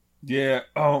 Yeah.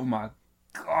 Oh my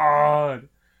god.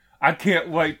 I can't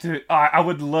wait to. I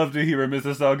would love to hear a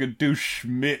Mississauga do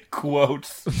Schmidt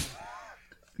quotes.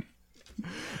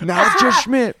 Not just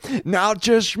Schmidt. Not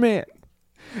just Schmidt.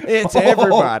 It's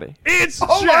everybody. It's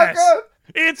Oh my Jess! god.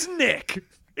 It's Nick!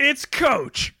 It's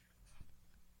Coach!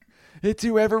 It's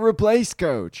whoever replaced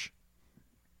Coach.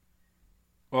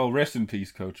 Well, rest in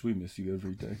peace, Coach. We miss you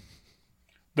every day.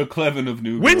 The Clevin of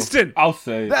New Girl. Winston! I'll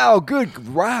say it. Oh,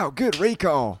 good. Wow, good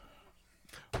recall.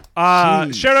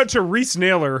 Jeez. Shout out to Reese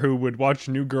Naylor, who would watch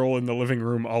New Girl in the living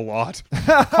room a lot.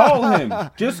 Call him.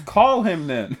 Just call him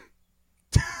then.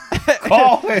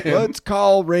 Call him. Let's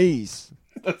call Reese.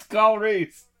 Let's call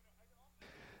Reese.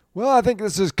 Well, I think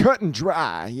this is cut and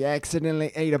dry. He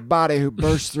accidentally ate a body who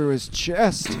burst through his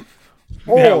chest.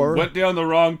 Yeah, Or, went down the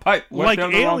wrong pipe. Went Like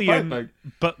down the wrong Alien, pipe.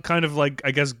 but kind of like,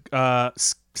 I guess,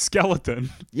 skeleton.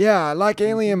 yeah, like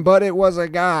Alien, but it was a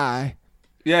guy.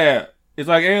 Yeah, it's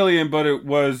like Alien, but it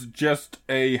was just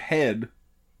a head.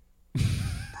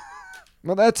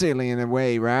 Well, that's Alien in a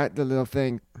way, right? The little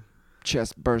thing,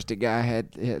 chest bursted guy had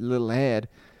a little head.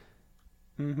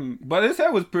 But his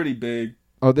head was pretty big.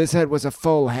 Oh, this head was a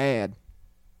full head.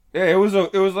 Yeah, it was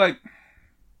like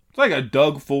it's like a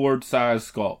Doug Ford sized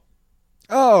skull.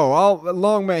 Oh,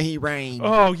 long may he reign.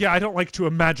 Oh, yeah, I don't like to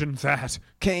imagine that.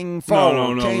 King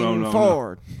Ford. King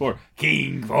Ford. For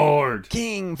King Ford.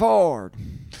 King Ford.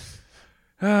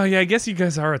 Oh, yeah, I guess you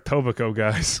guys are Etobicoke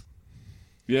guys.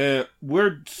 Yeah,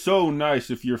 we're so nice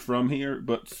if you're from here,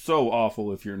 but so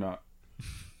awful if you're not.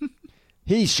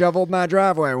 He shoveled my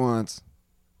driveway once.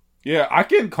 Yeah, I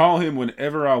can call him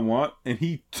whenever I want, and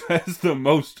he has the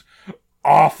most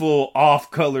awful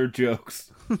off-color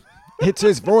jokes. It's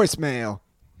his voicemail.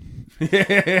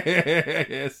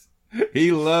 Yes,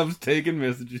 he loves taking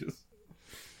messages.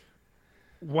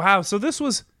 Wow, so this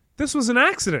was an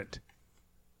accident.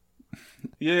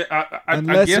 Yeah, I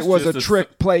Unless guess it was just a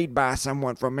trick played by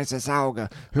someone from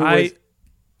Mississauga. Who I- was...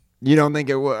 You don't think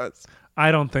it was?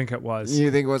 I don't think it was.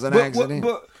 You think it was an accident?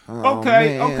 Oh,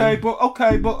 okay, man. but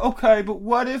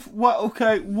what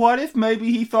if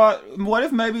maybe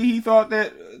he thought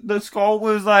that the skull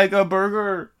was like a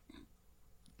burger?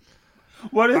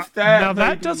 What if that? Now that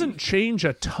maybe doesn't change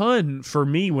a ton for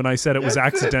me when I said it was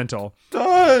accidental.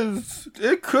 does.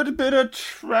 It could have been a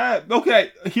trap.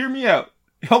 Okay, hear me out.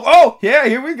 Oh, yeah,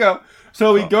 here we go.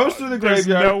 So he goes to the There's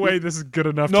graveyard. no way this is good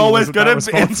enough. No, to it's elicit that gonna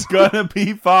response. it's gonna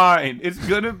be fine. It's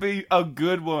gonna be a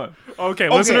good one. Okay,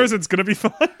 listeners, it's gonna be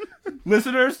fun.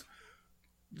 Listeners,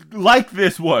 like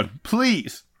this one,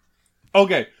 please.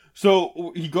 Okay,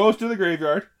 so he goes to the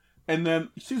graveyard, and then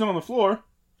he sees on the floor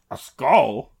a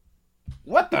skull.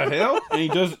 What the hell? And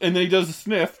then he does a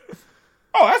sniff.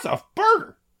 Oh, that's a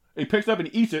burger. And he picks up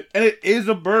and eats it, and it is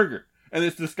a burger. And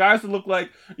it's disguised to look like,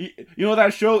 you know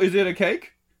that show, Is It a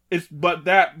Cake? But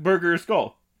that burger is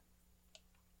skull.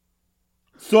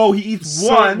 So he eats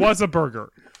So one. it was a burger.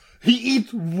 He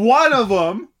eats one of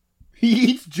them. He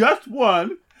eats just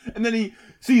one, and then he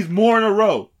sees more in a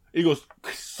row. He goes,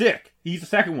 sick. He eats the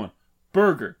second one.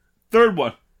 Burger. Third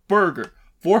one. Burger.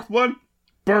 Fourth one.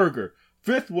 Burger.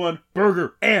 Fifth one.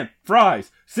 Burger and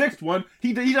fries. Sixth one.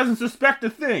 He doesn't suspect a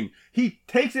thing. He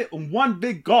takes it in one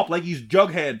big gulp like he's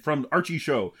Jughead from Archie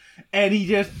Show. And he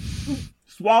just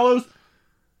swallows.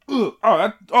 Oh,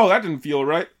 that didn't feel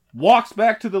right. Walks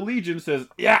back to the Legion, says,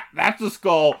 yeah, that's a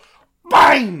skull.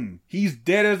 Bang! He's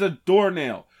dead as a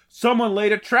doornail. Someone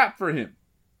laid a trap for him.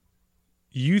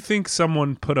 You think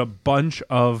someone put a bunch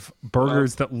of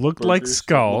burgers that looked like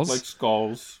skulls? Looked like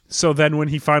skulls. So then when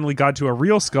he finally got to a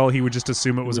real skull, he would just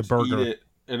assume it was a burger. Eat it,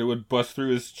 and it would bust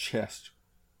through his chest.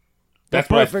 That's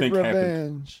what I think happened.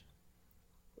 Revenge.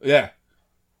 Yeah.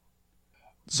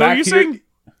 So Back are you here- saying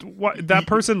that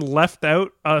person left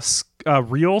out a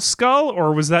real skull,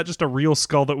 or was that just a real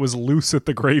skull that was loose at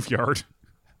the graveyard?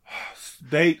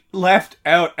 They left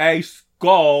out a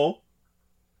skull.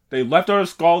 They left out a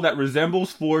skull that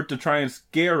resembles Ford to try and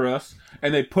scare us,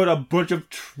 and they put a bunch of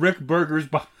trick burgers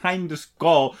behind the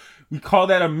skull. We call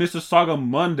that a Mississauga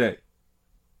Monday.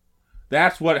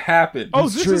 That's what happened. Oh,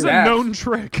 this is a That's- known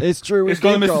trick. It's true. We It's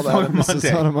called did call that a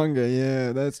Mississauga Mississauga.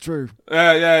 Yeah, that's true.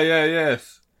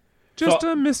 Yes. Just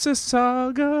So- a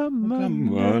Mississauga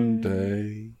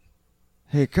Monday.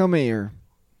 Hey, come here.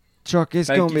 Chuck, it's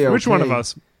Thank going to be you. okay. Which one of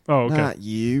us? Oh, okay. Not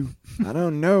you. I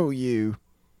don't know you.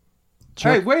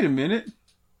 Hey, Chuck, wait a minute.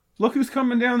 Look who's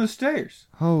coming down the stairs.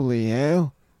 holy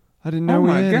hell. I didn't know Oh we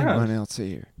my had God. anyone else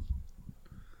here.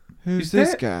 Who's Is this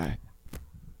that- guy?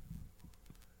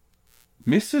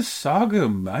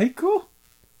 Mississauga Michael?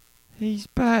 He's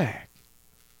back.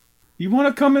 You want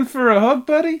to come in for a hug,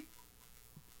 buddy?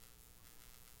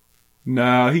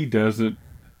 No, he doesn't.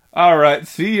 All right,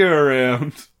 see you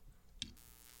around.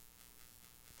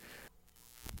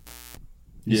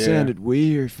 You sounded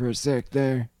weird for a sec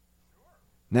there.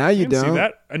 Now you I didn't see don't.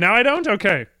 that. Now I don't?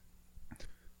 Okay.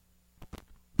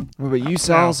 Well, but you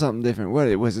saw Ow. something different. What,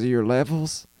 was it your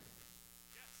levels?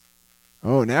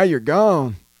 Oh, now you're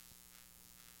gone.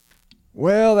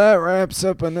 Well, that wraps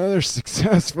up another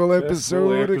successful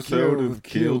episode of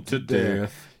Killed to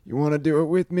Death. You want to do it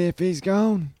with me if he's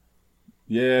gone?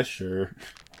 Yeah, sure.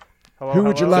 Hello, Who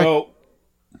would you like? So,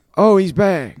 Oh, he's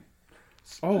back.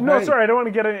 No, hey. sorry, I don't want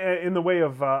to get in the way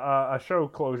of a show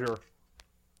closure.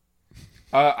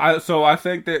 I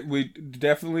think that we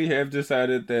definitely have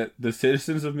decided that the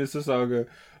citizens of Mississauga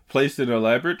placed an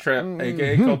elaborate trap,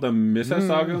 aka called the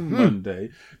Mississauga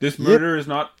Monday. This murder is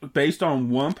not based on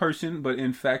one person, but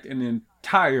in fact an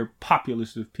entire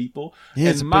populace of people. Yeah,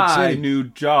 it's and a big my city. new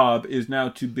job is now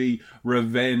to be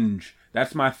revenge.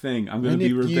 That's my thing. I'm going And to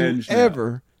be if revenge you now.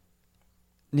 ever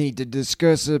need to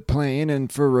discuss a plan and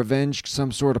for revenge,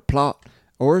 some sort of plot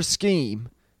or a scheme,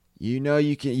 you know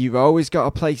you can. You've always got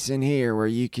a place in here where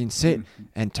you can sit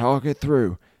and talk it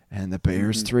through. And the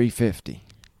beer's $3.50.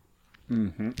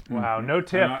 Wow, no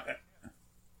tip.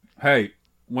 Hey,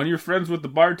 when you're friends with the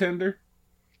bartender,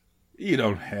 you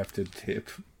don't have to tip.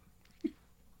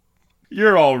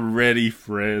 You're already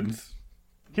friends.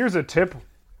 Here's a tip.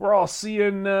 We're all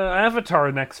seeing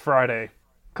Avatar next Friday.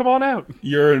 Come on out.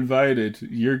 You're invited.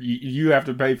 You have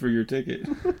to pay for your ticket.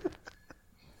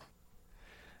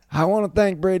 I want to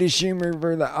thank Brady Schumer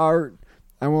for the art.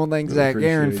 I want to thank Zach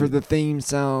Aaron for the theme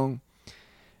song.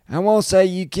 I want to say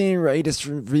you can rate us,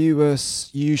 review us.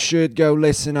 You should go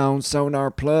listen on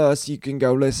Sonar Plus. You can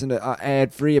go listen to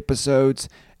ad-free episodes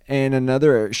and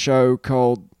another show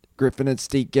called Griffin and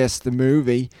Steve Guess the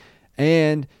Movie.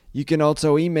 And you can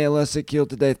also email us at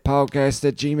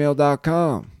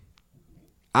killtodeathpodcast@gmail.com.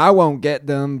 I won't get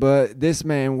them, but this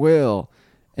man will,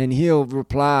 and he'll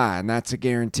reply, and that's a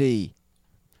guarantee.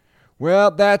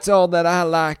 Well, that's all that I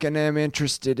like and am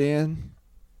interested in.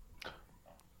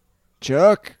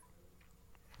 Chuck?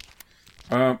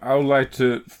 I would like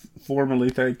to formally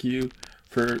thank you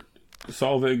for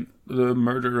solving the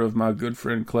murder of my good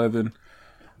friend Clevin.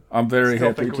 I'm very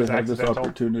happy to have this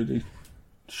opportunity.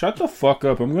 Shut the fuck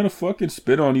up. I'm going to fucking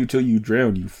spit on you till you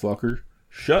drown, you fucker.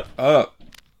 Shut up.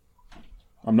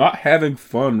 I'm not having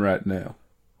fun right now.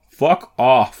 Fuck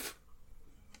off.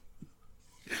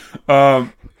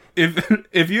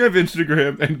 If you have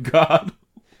Instagram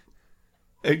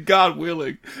and God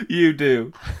willing, you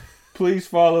do, please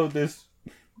follow this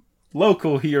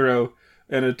local hero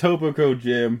and Etobicoke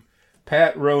gem,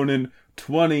 Pat Ronan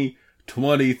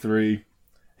 2023.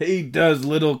 He does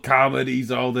little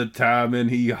comedies all the time,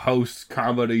 and he hosts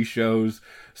comedy shows,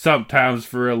 sometimes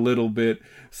for a little bit.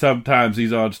 Sometimes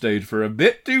he's on stage for a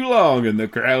bit too long, and the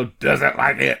crowd doesn't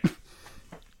like it.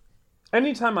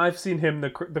 Anytime I've seen him, the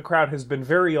crowd has been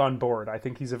very on board. I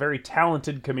think he's a very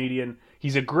talented comedian.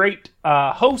 He's a great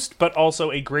host, but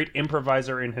also a great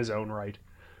improviser in his own right.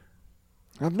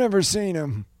 I've never seen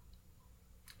him.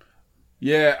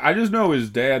 Yeah, I just know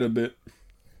his dad a bit.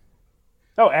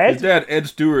 Oh, Ed? His dad, Ed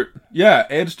Stewart. Yeah,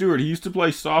 Ed Stewart. He used to play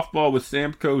softball with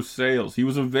Samco Sales. He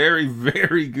was a very,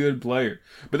 very good player.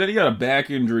 But then he got a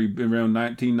back injury around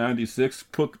 1996.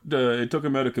 It took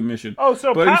him out of commission. Oh,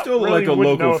 so but Pat he's still really like a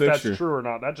wouldn't local know fixture. if that's true or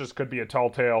not. That just could be a tall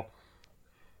tale.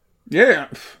 Yeah,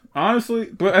 honestly.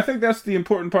 But I think that's the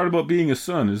important part about being a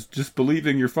son, is just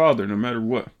believing your father no matter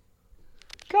what.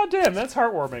 God damn, that's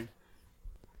heartwarming.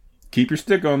 Keep your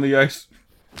stick on the ice.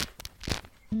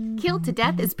 Killed to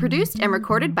Death is produced and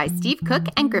recorded by Steve Cook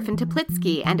and Griffin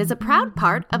Toplitsky and is a proud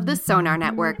part of the Sonar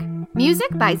Network. Music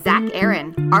by Zach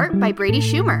Aaron. Art by Brady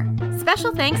Schumer.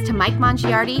 Special thanks to Mike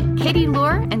Mongiardi, Katie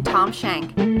Lure, and Tom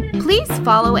Shank. Please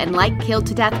follow and like Killed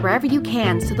to Death wherever you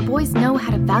can so the boys know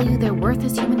how to value their worth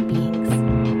as human beings.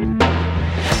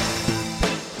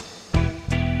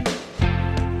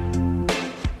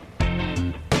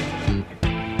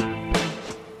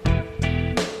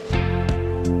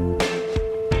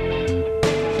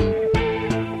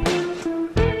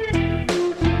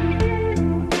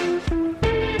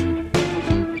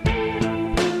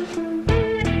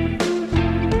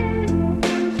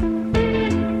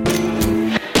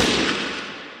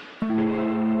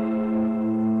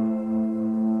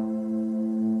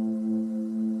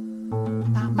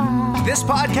 This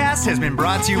podcast has been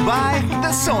brought to you by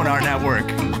the Sonar Network.